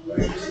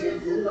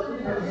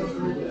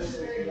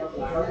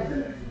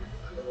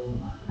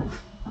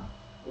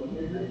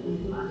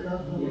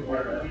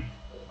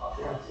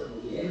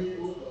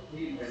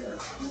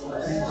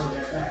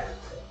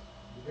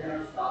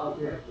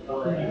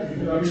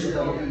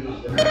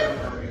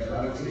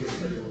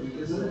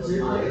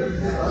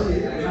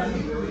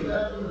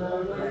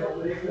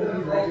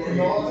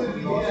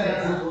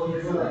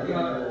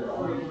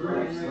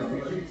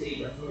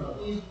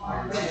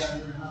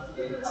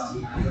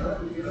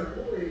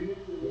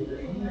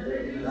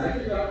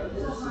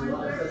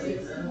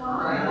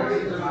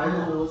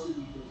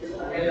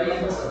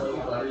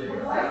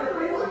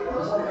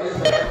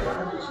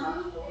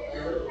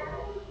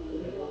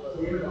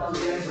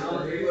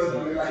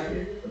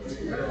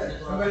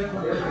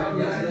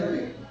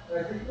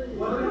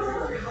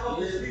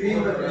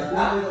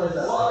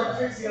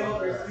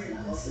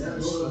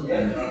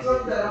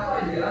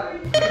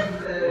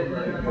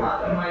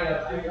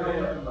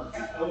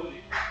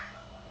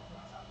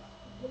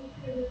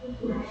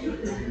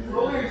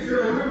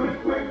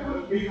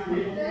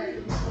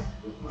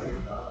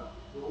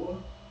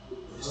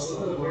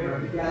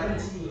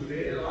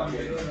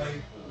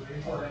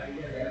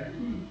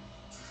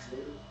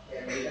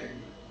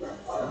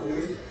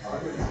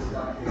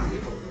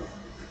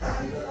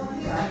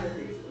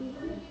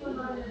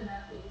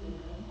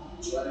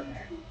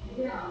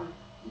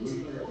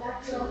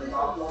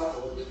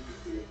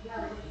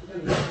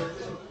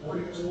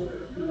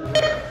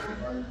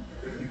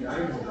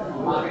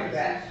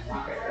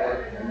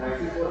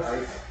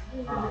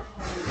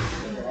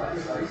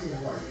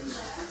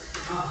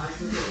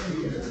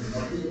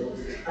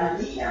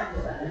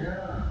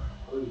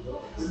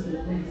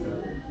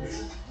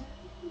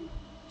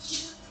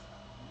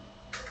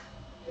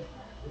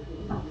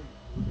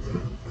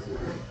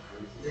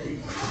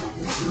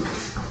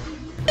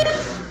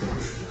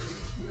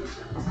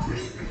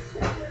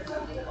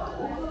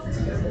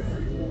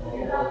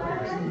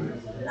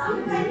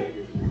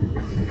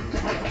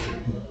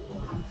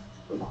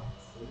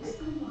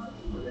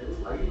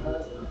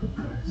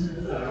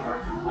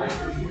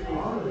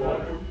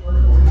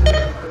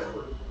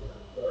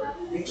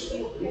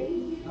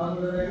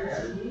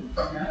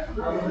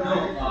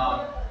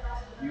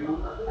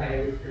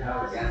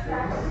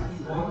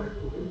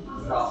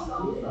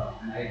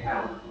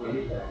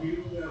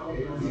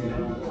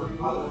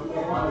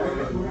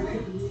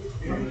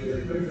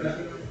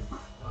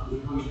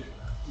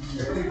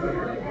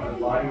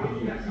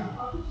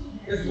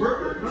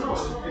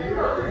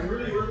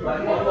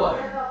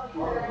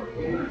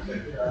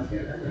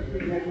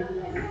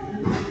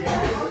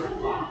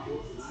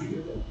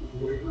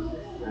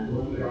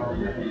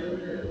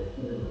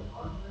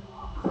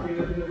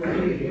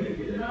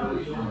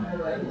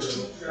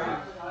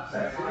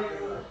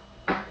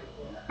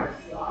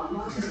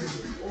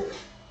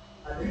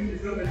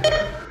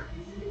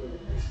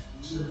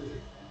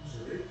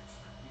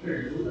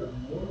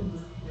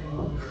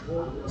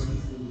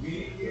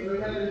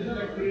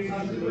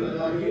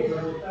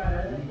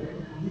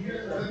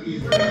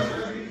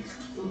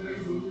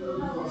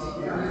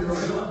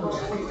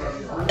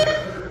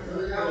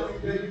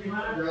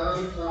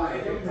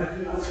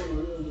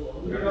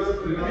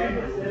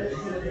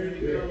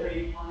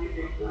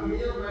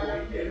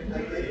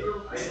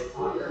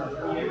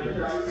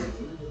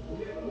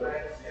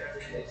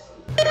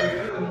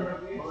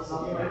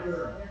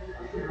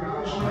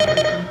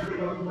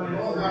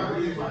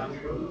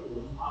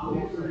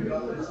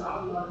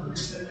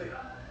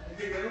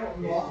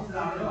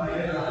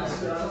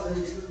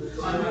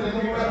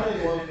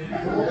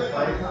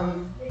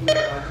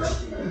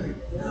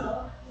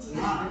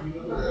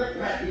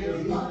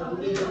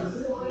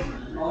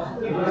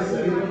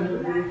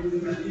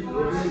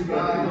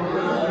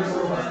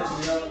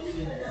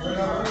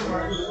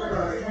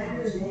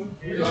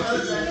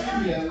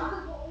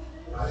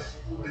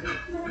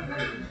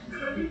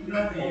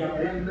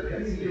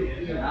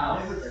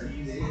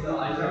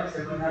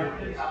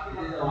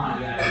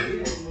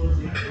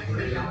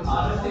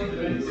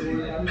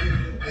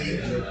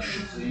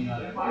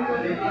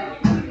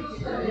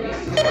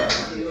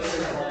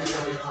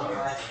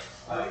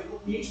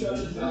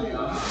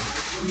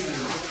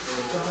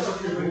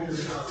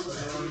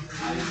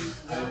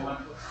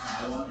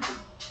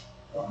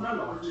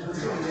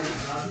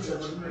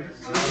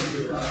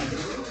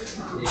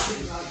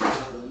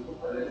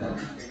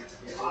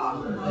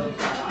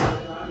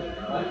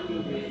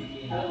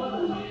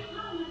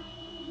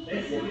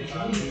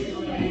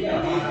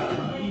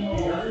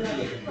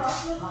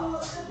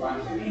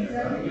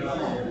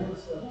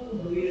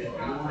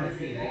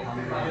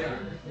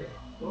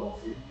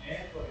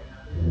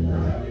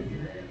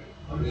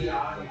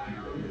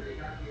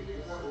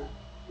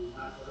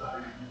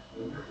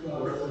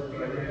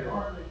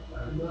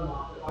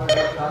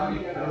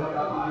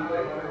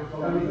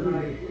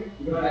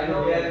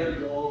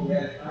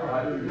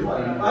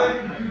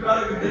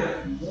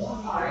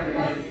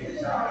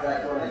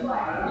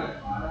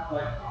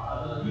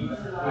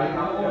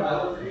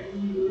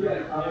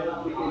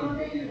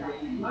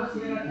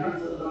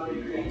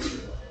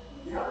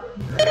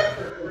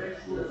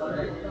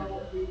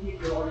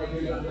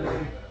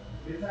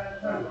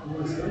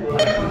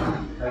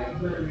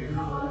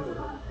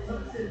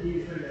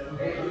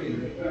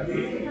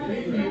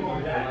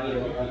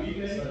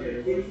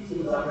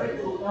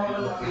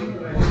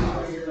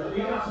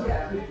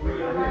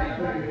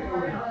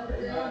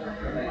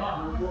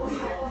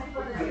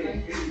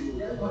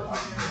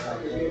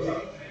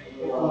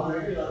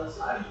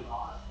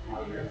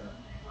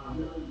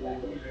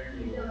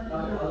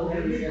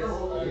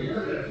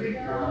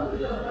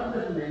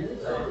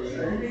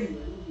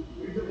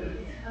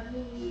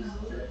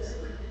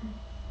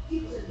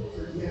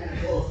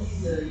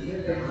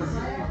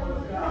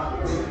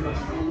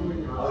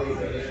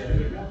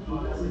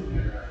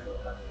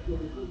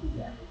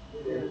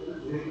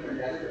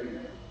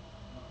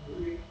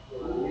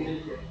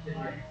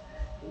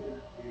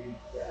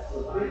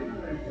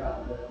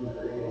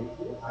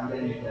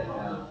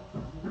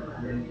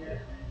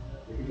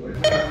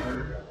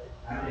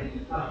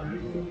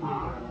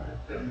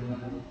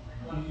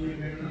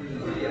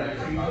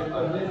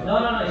 No,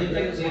 no, no. You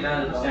take a seat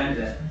and stand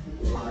there.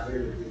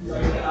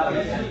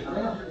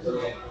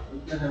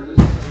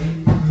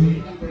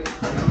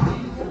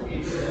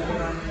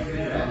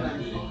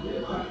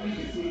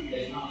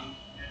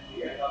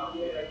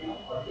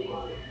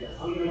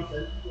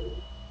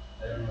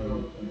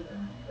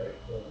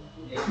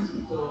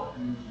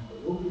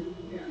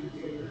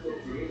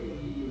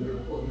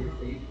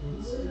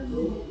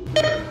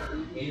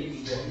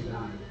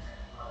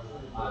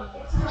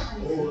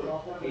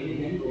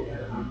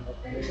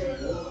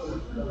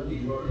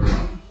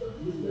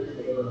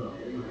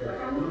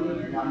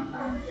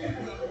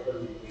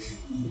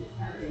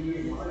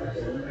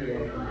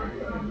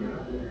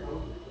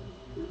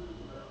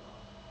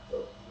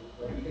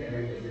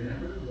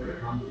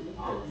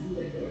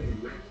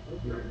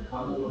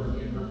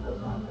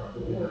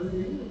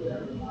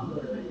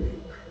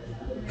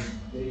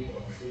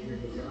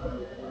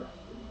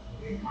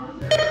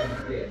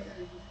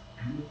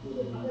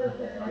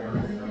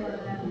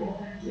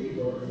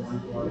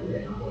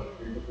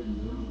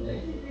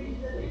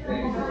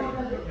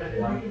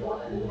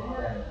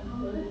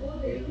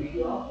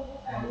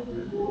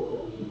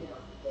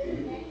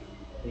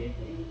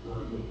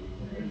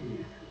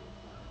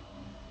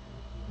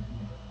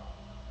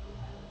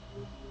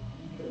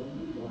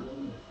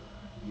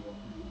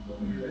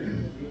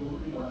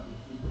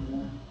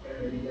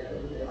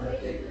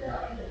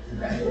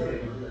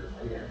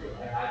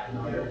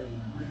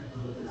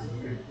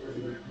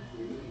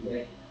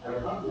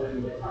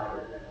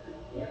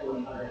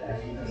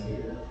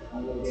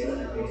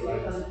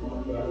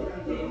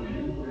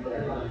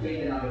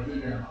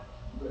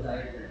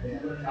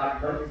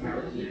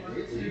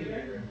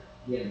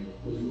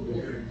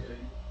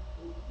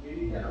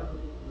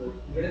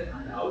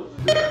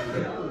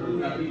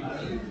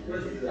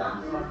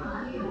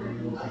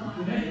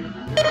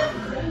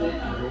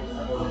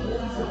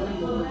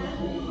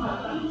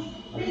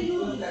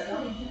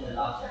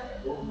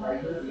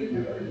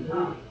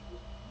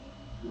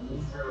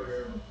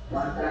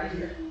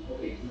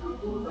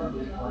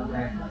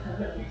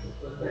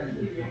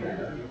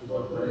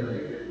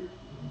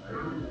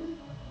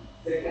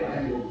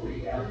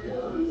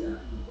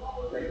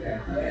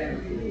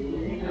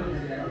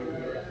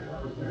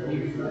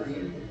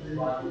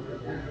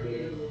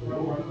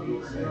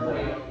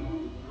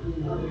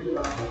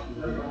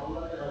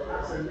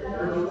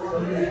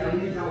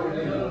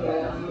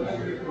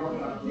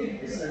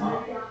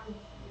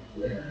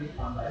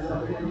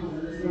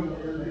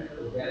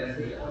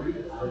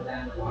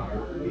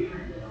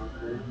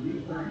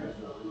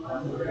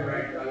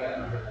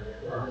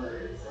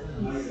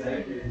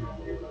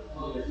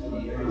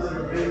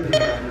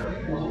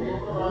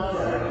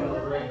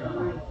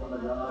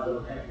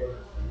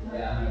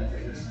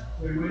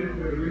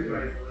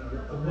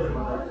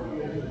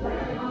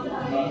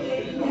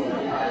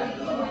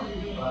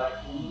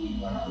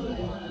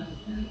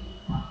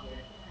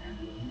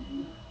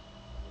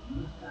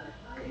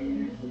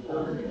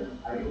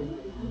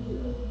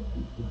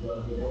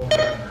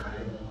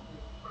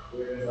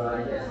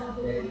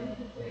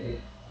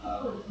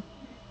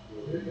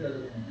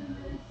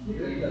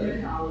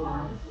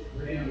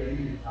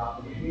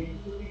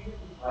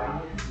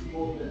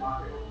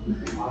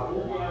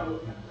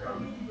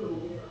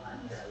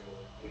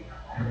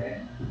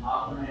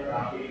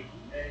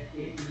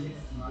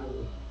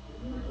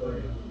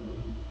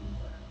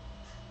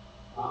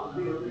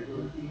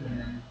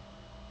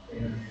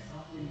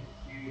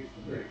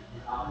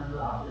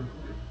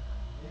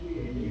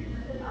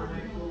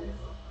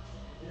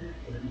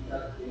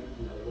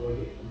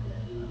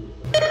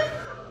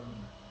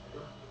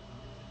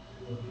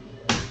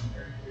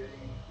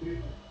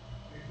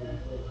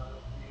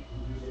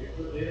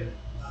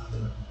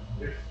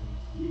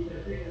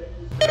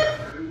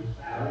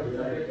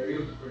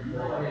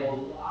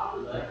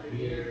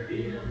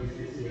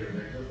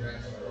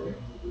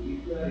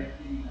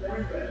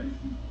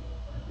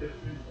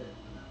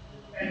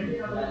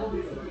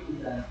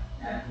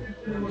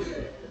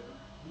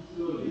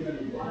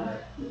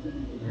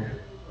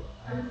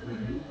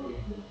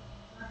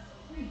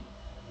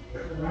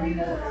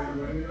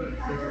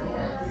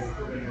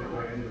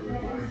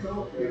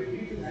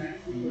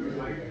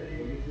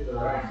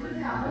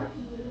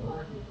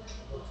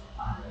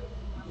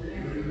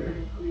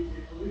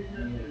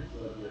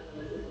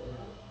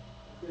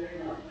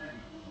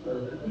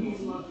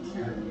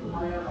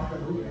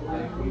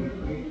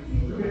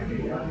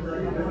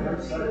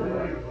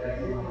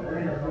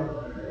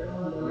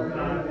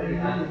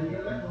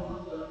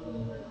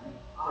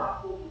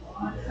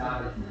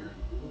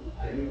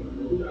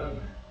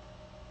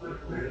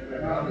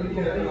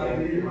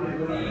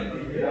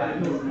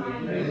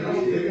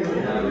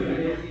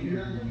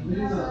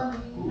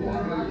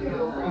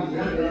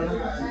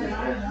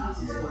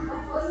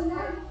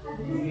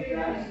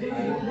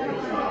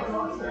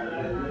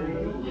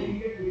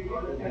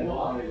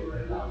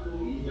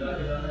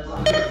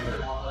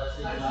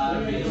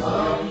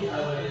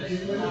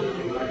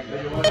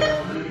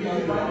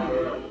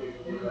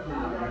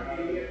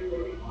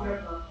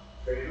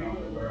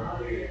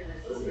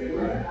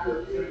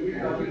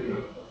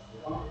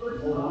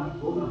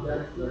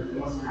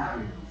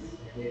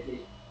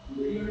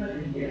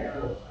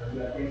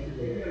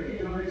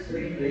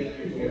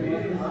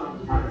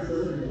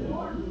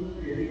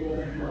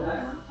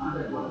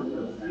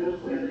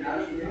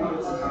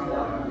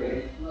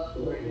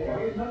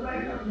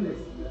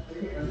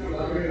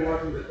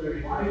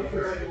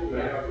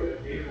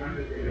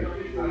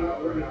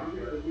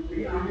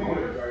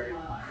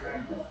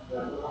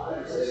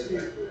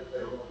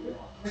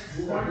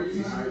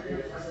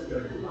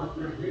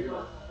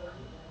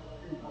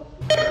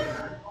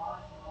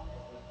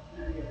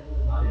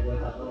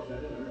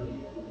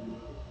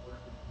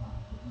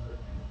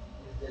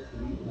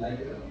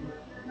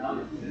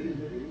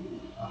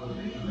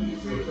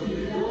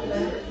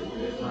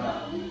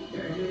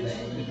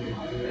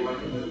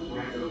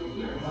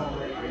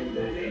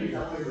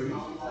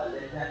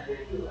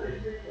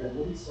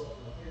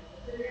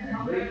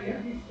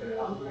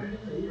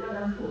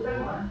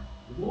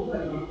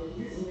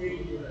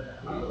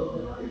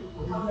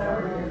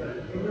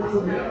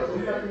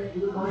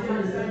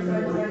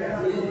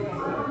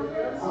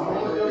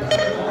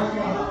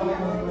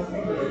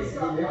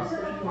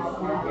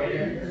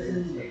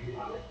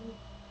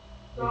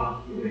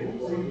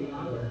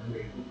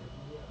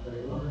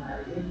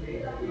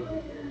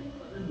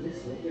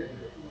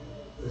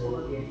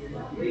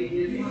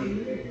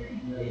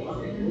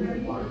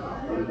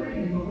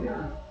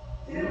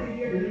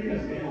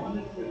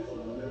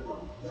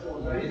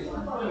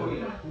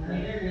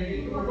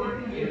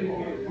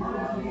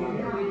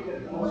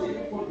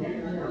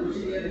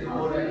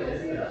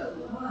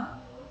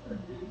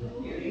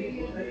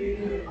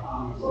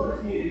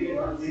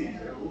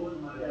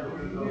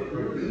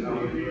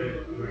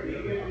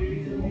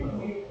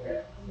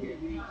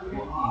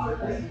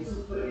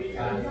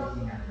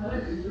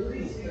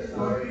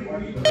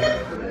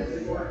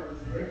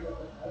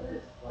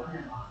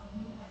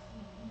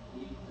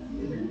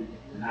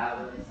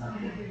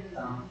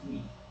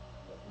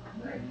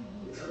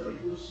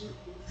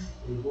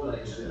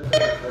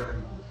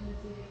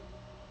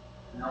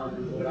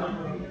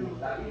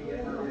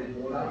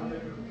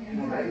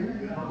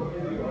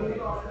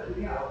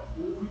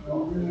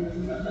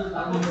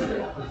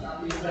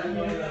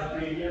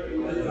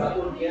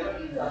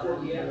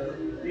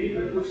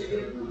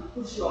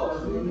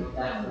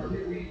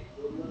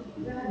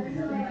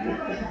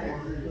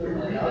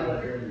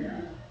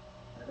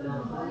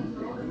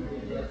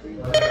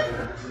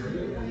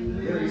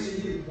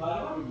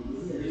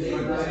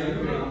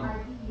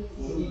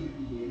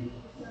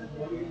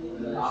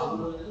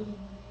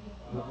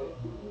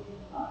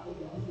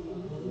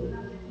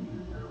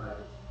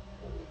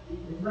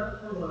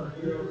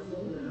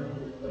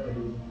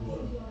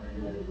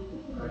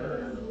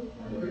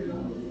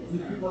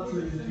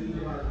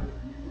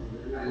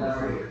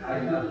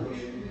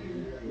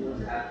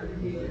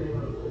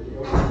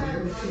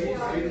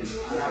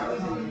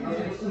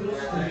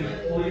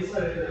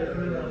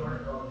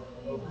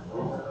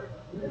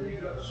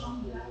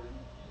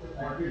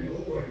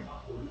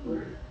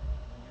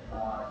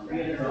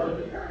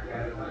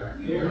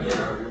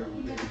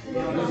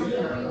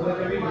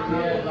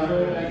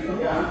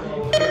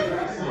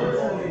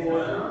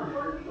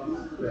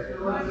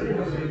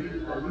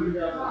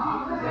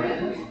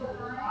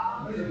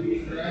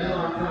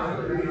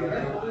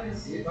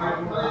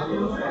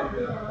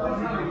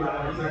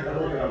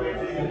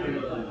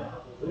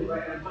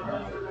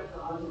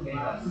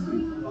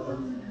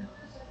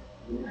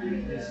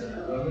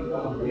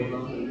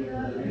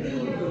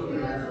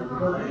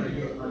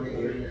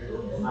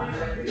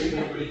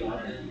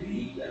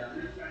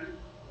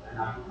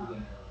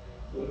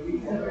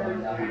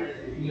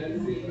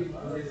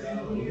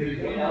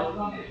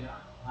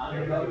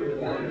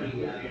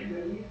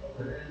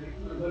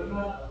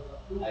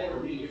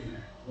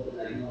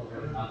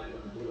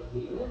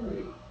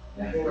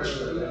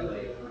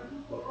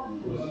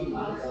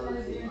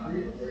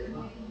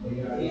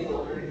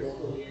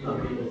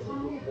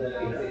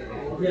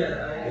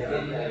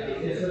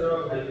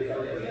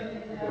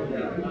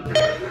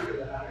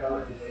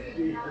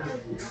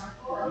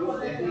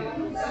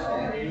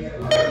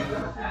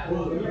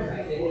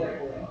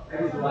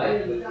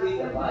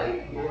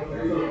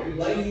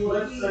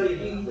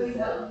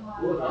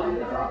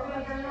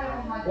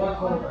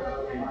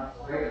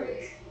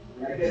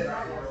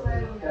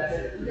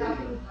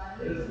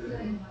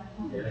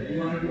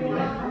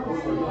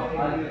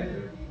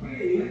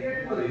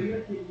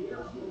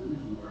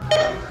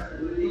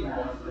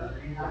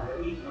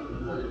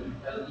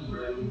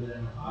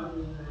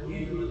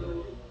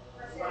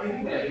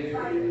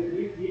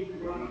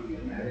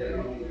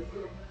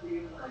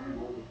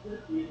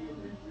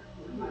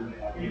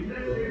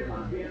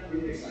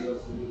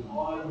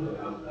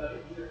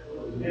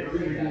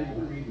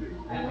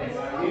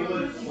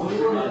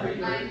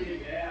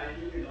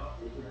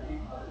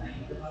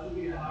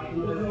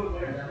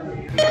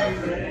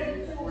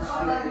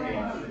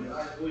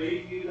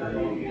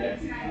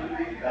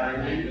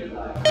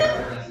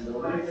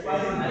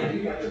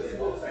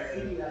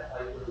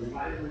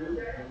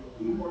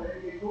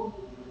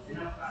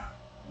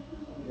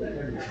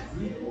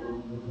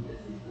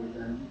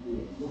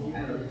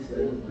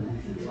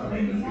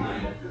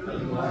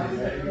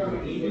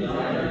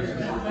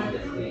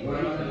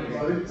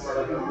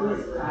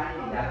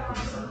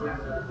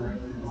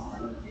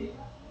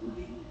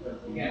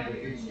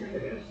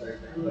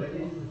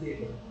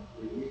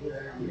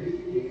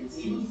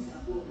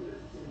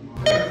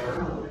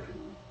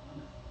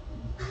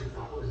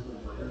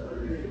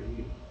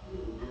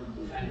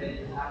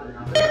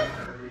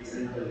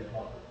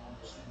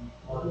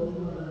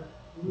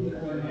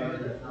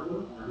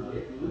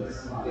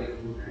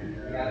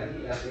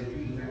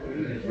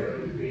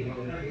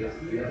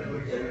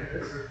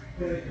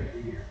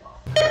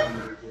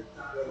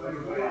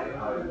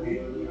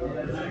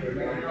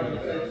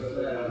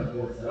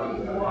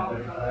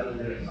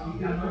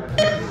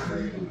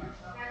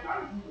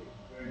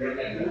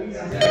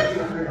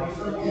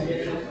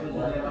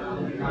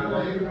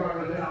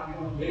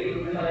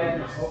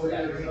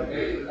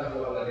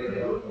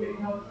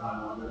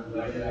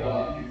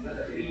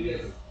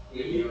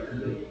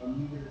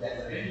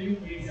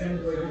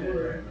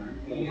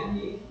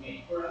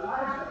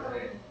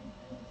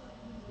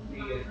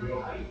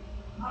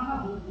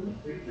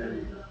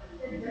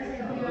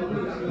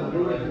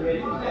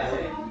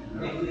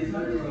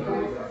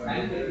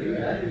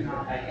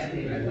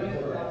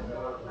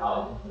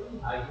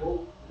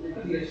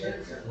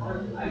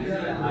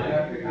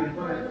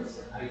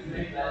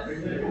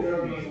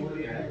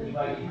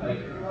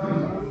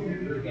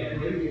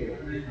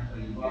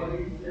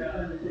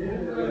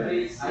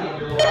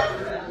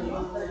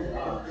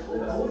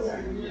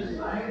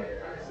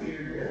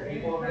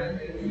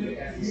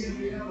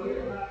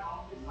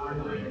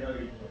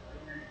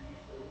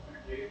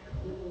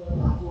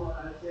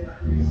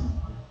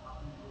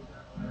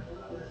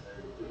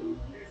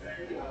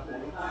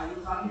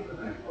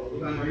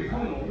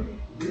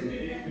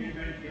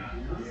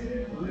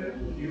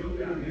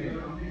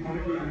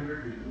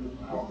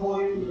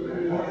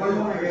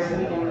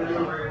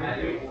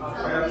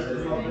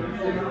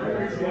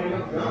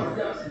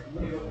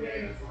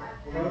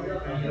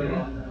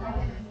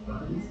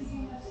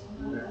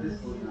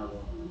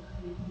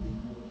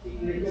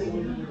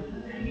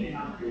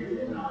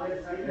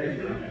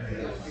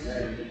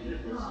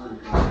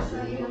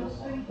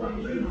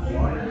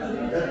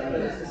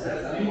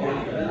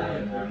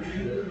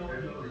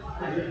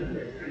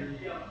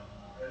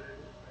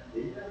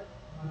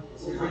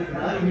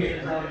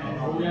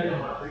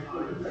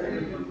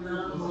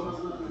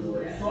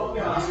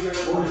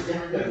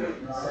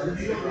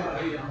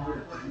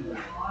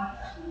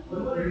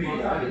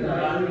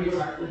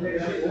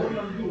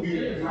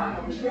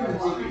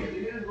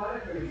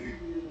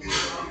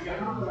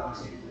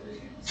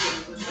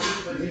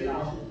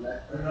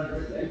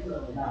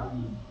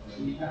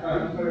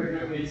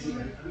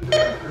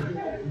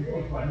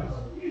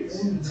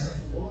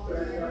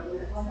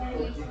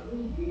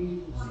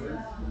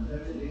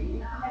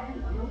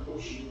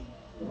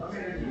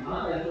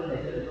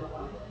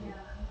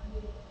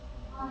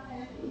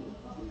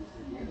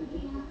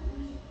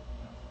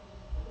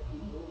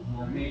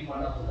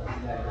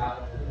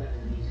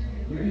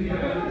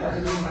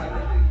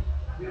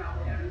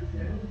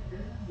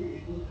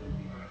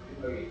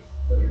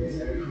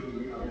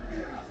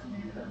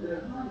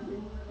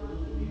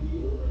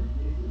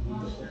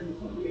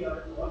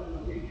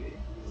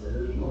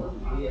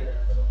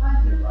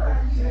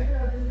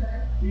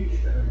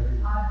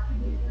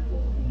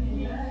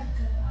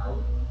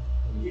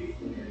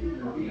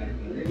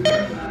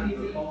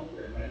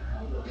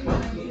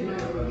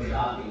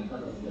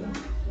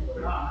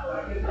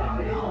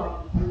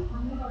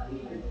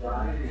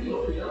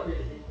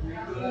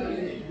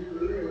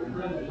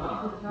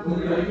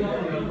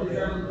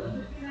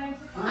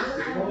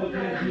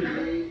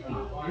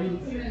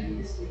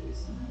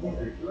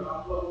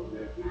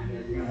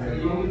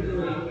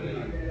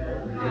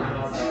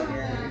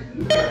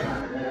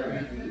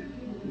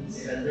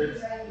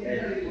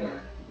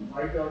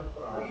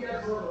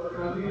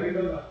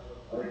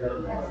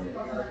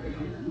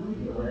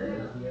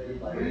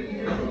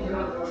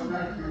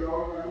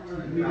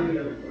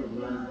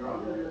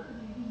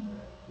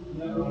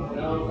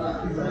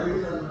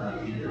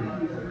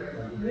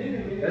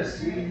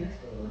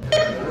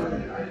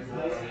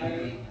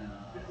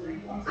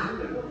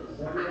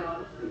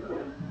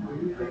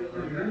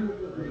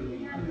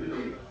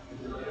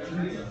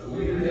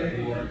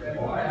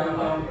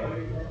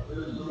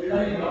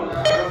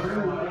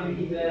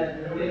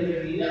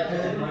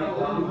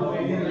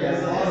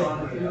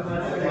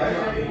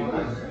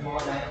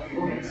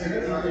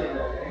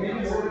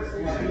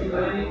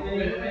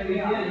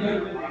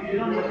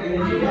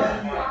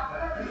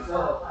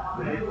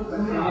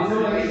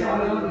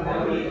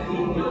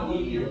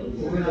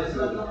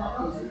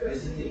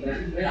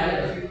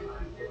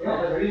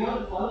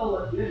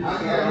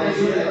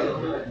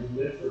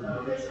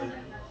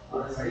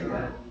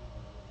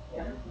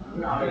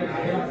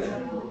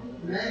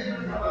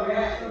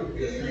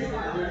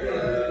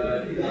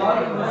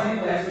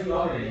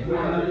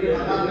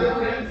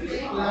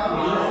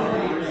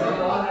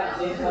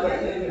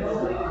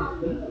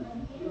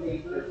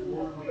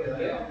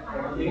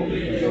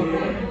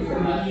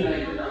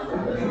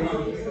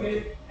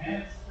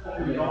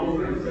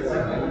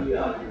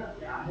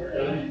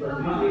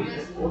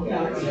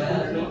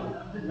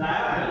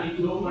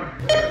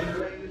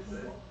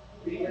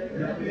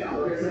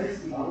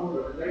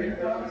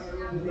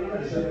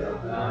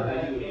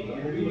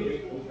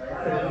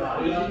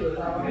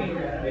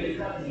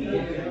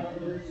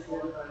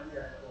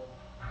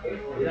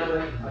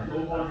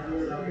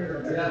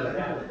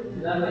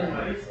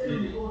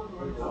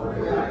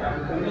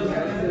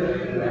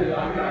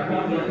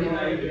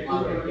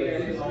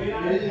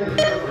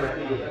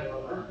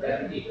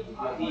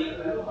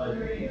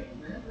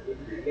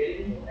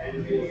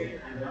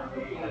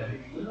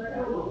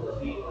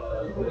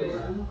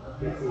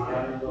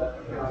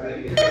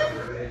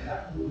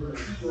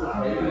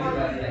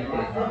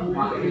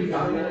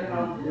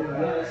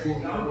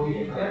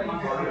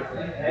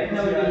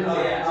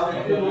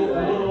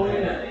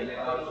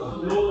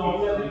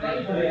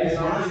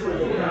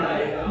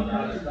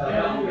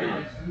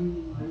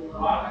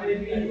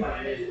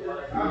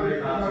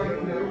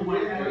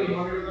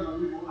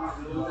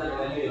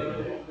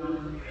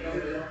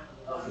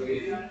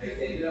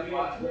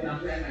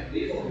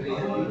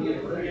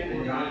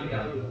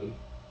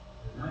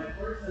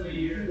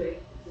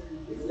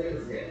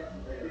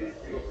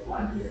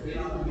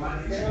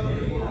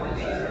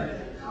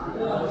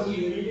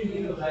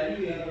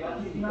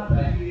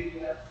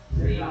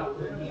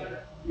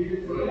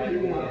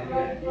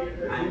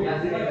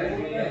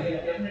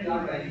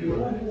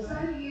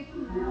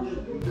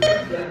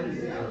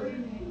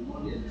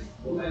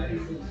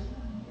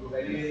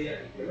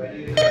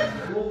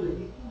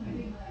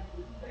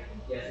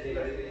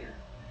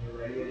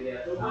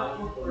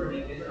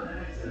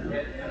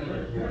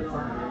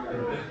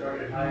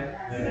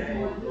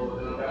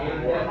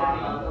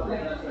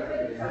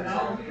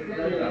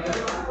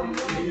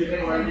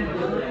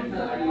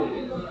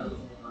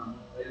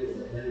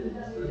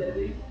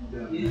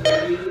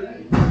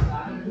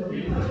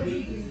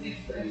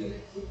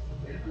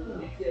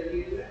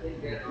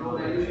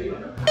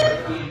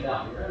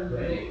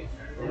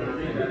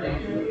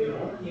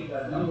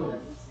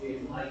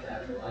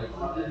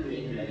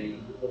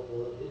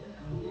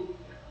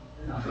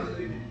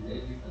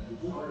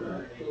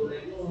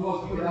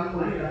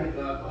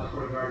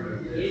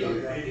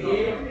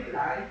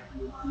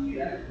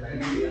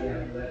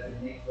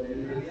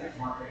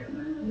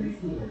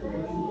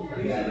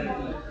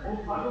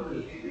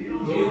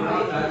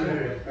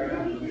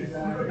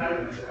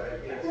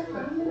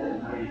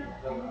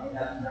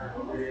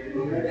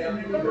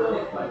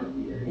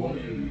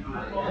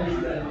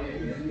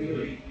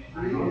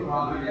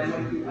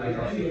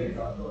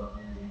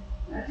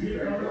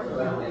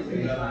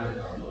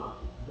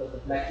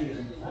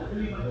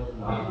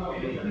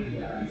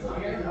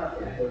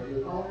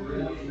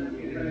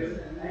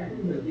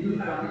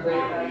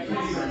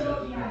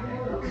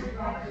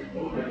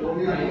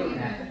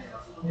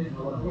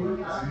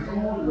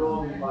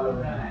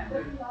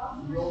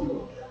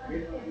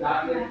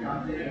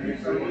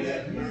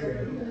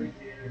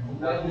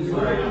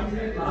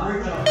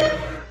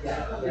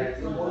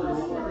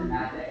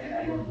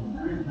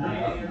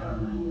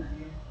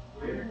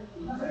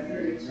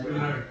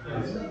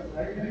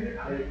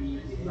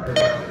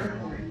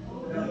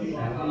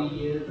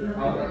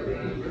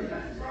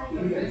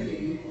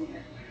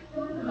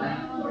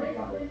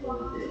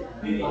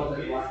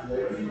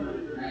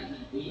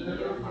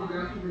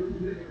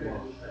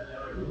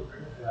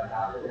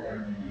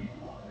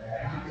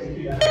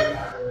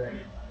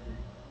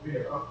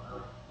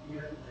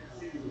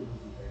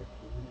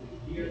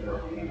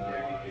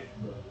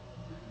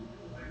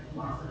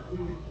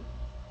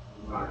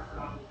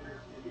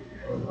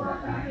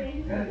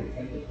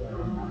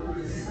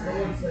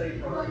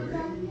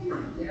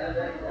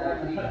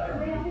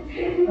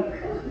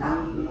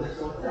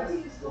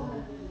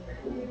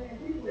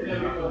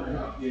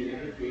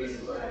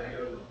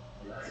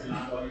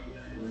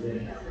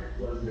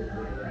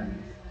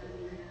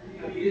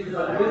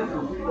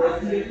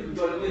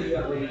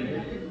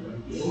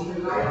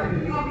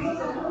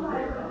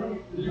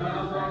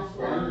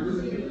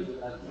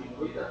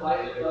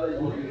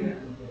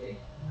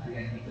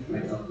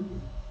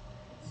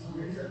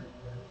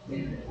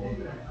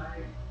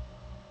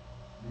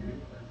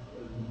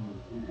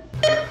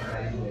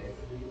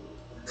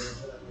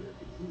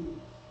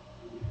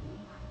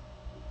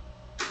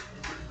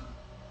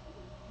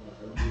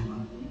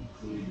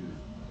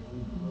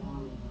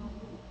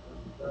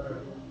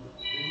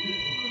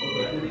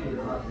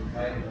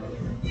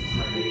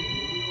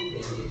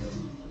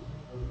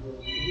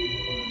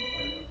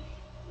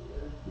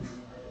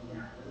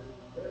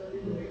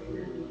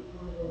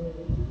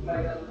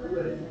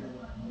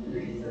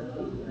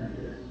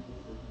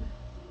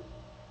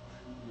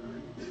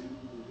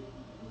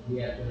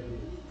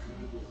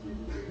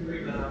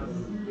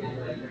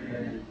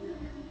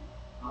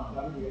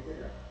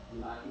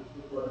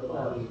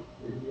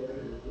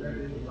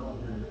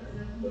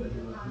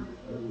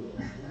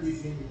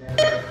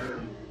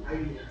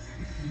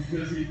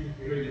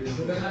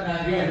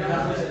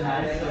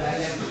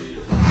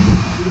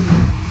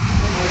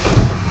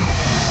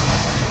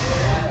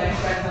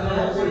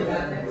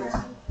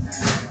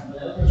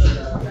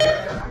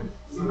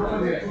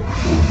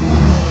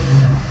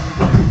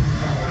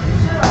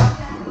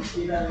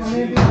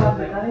 हमें भी आप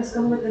बता रहे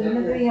इसका मतलब कहीं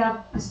ना कहीं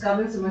आप इस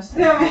काबिल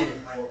समझते हैं हमें।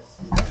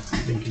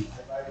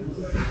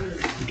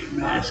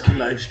 Mask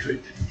live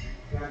straight.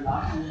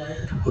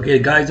 Okay,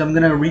 guys, I'm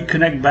gonna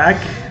reconnect back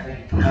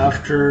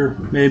after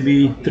maybe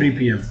 3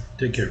 p.m.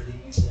 Take care.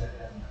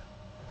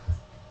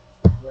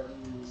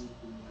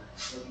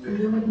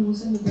 जो मेरे मुंह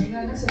से निकल रहा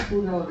है ना सब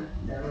पूरा हो रहा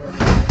है।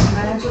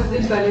 मैं कुछ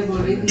दिन पहले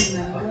बोल रही थी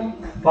मैंने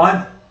Fad,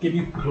 can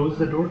you close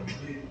the door?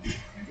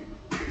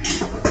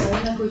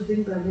 मैं कुछ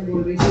दिन पहले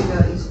बोल रही थी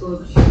कि इसको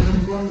शिवम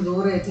को हम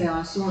रो रहे थे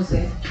आंसुओं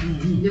से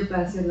जो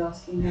पैसे लॉस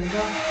किए। मैंने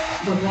कहा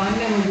भगवान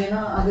ने मुझे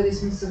ना अगर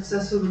इसमें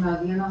सक्सेसफुल बना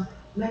दिया ना,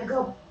 मैंने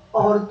कहा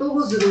औरतों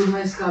को जरूर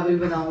मैं इस काबिल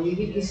बनाऊंगी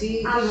कि किसी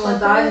की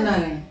मोहताज ना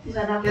रहें।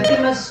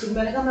 क्योंकि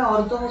मैंने कहा मैं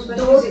औरतों को उसमें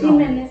 2-3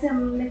 महीने से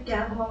हमने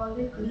क्या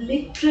घुमाओगे,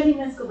 लिटरली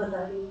मैं इसको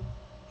बता रही हूँ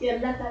कि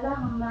अल्लाह ताला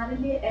हमारे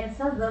लिए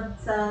ऐसा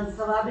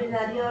सवाब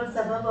जारी और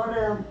सबब और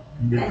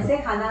ऐसे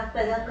हालात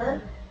पैदा कर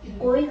कि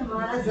कोई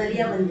हमारा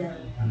जरिया बन जाए।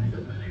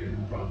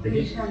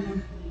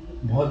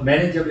 बहुत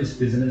मैंने जब इस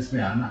बिजनेस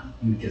में आना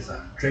इनके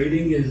साथ,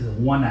 ट्रेडिंग इज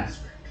वन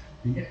एस्पेक्ट,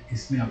 ठीक है,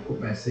 इसमें आपको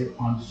पैसे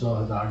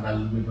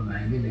 $500,000 में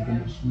बनाएंगे,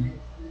 लेकिन उसमें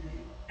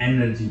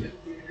एनर्जी है,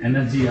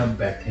 एनर्जी आप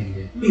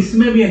बैठेंगे,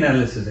 इसमें भी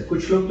एनालिसिस है।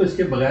 कुछ लोग तो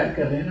इसके बगैर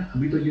कर रहे हैं ना।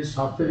 अभी तो ये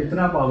सॉफ्टवेयर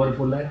इतना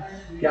पावरफुल है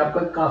कि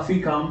आपका काफी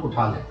काम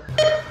उठा लेता है।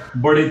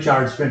 बड़े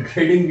चार्ट्स पे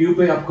ट्रेडिंग व्यू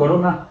पे आप करो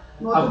ना,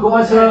 आपको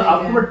बस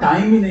आपको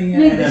टाइम ही नहीं है।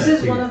 This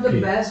is one of the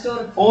best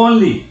और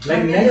ओनली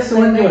लाइक नेक्स्ट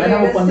वन जो है ना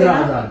वो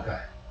 15,000 का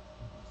है।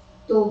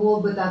 तो वो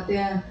बताते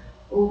हैं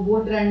वो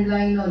ट्रेंड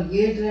लाइन और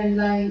ये ट्रेंड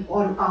लाइन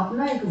और आप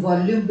ना एक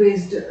वॉल्यूम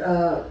बेस्ड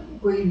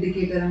कोई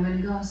इंडिकेटर है।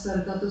 मैंने कहा सर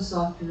का तो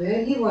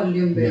सॉफ्टवेयर ही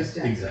वॉल्यूम बेस्ड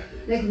है।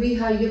 Like we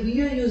are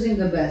using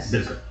the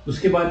best.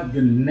 उसके बाद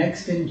जो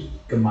नेक्स्ट इन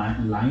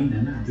कमांड लाइन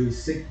है ना, जो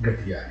इससे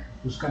घटिया है,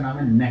 उसका नाम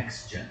है नेक्स्ट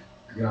जेन।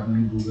 अगर आपने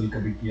गूगल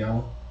कभी किया हो,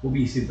 वो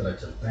भी इसी तरह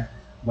चलता है।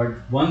 But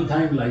one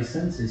time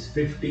license is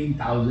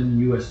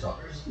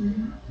 $15,000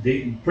 They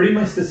pretty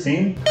much the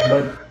same,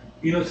 but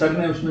you know sir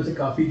ने उसमें से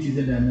काफ़ी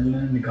चीज़ें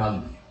ने निकाल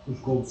दी,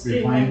 उसको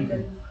रिफाइन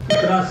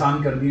इतना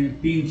आसान कर दिए।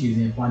 3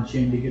 चीज़ें 5-6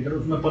 इंडिकेटर,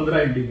 उसमें 15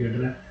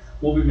 इंडिकेटर हैं,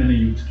 वो भी मैंने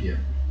यूज़ किया।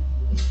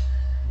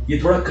 ये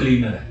थोड़ा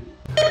क्लीनर है।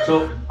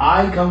 So I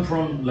come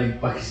from like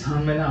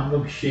Pakistan में ना हम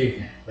लोग शेख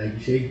हैं, like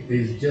Sheikh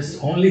is just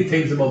only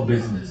thinks about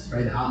business,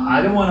 right?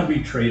 I don't want to be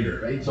trader,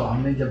 right? So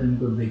हमने जब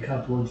इनको देखा,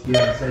 अप्रोच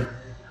किया, I said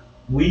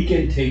we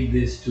can take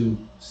this to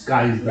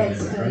sky's the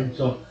limit, right?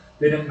 So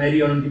फिर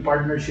मेरी और उनकी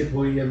पार्टनरशिप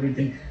हुई,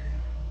 everything.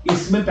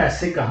 इसमें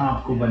पैसे कहाँ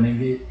आपको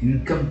बनेंगे,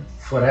 इनकम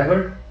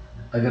फॉरएवर,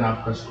 अगर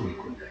आपका स्कूल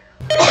खुल जाएगा।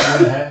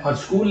 स्कूल है, और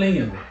स्कूल नहीं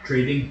है, वो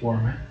ट्रेडिंग फॉर्म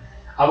है।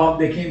 अब आप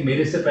देखें,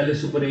 मेरे से पहले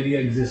सुपर एरिया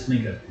एग्जिस्ट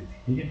नहीं करती थी,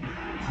 ठीक है।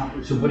 हाँ,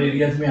 सुपर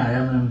एरियाज में आया,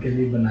 मैं उनके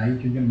लिए बनाई,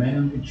 क्योंकि मैंने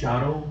उनकी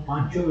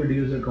 4-5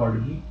 वीडियोस रिकॉर्ड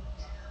की।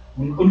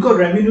 उनको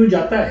रेवेन्यू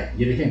जाता है,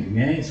 ये देखें,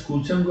 मैं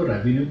स्कूल से उनको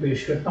रेवेन्यू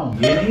पेश करता हूँ,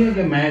 ये नहीं है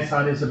कि मैं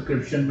सारे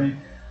सब्सक्रिप्शन में।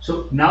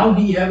 So now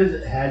he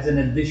has an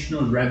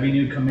additional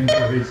revenue coming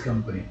for his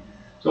company,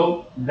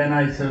 so then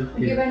I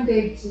said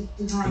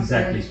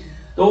exactly.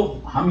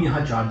 तो हम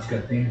यहाँ चार्ज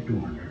करते हैं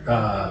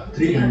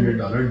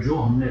 $300, जो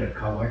हमने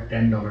रखा हुआ है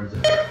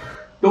 $10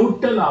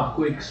 टोटल।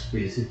 आपको एक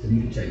स्पेस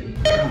इतनी चाहिए,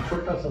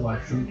 छोटा सा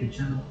वॉशरूम,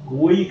 किचन,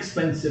 कोई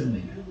एक्सपेंसिव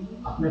नहीं है।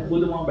 आपने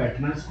खुद वहाँ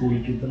बैठना है स्कूल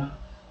की तरह,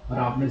 और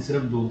आपने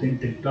सिर्फ 2-3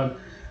 टिकटॉक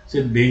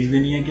से भेज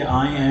देनी है कि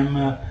I am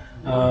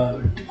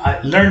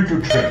learn to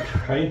trade,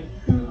 right.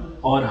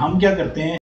 और हम क्या करते हैं,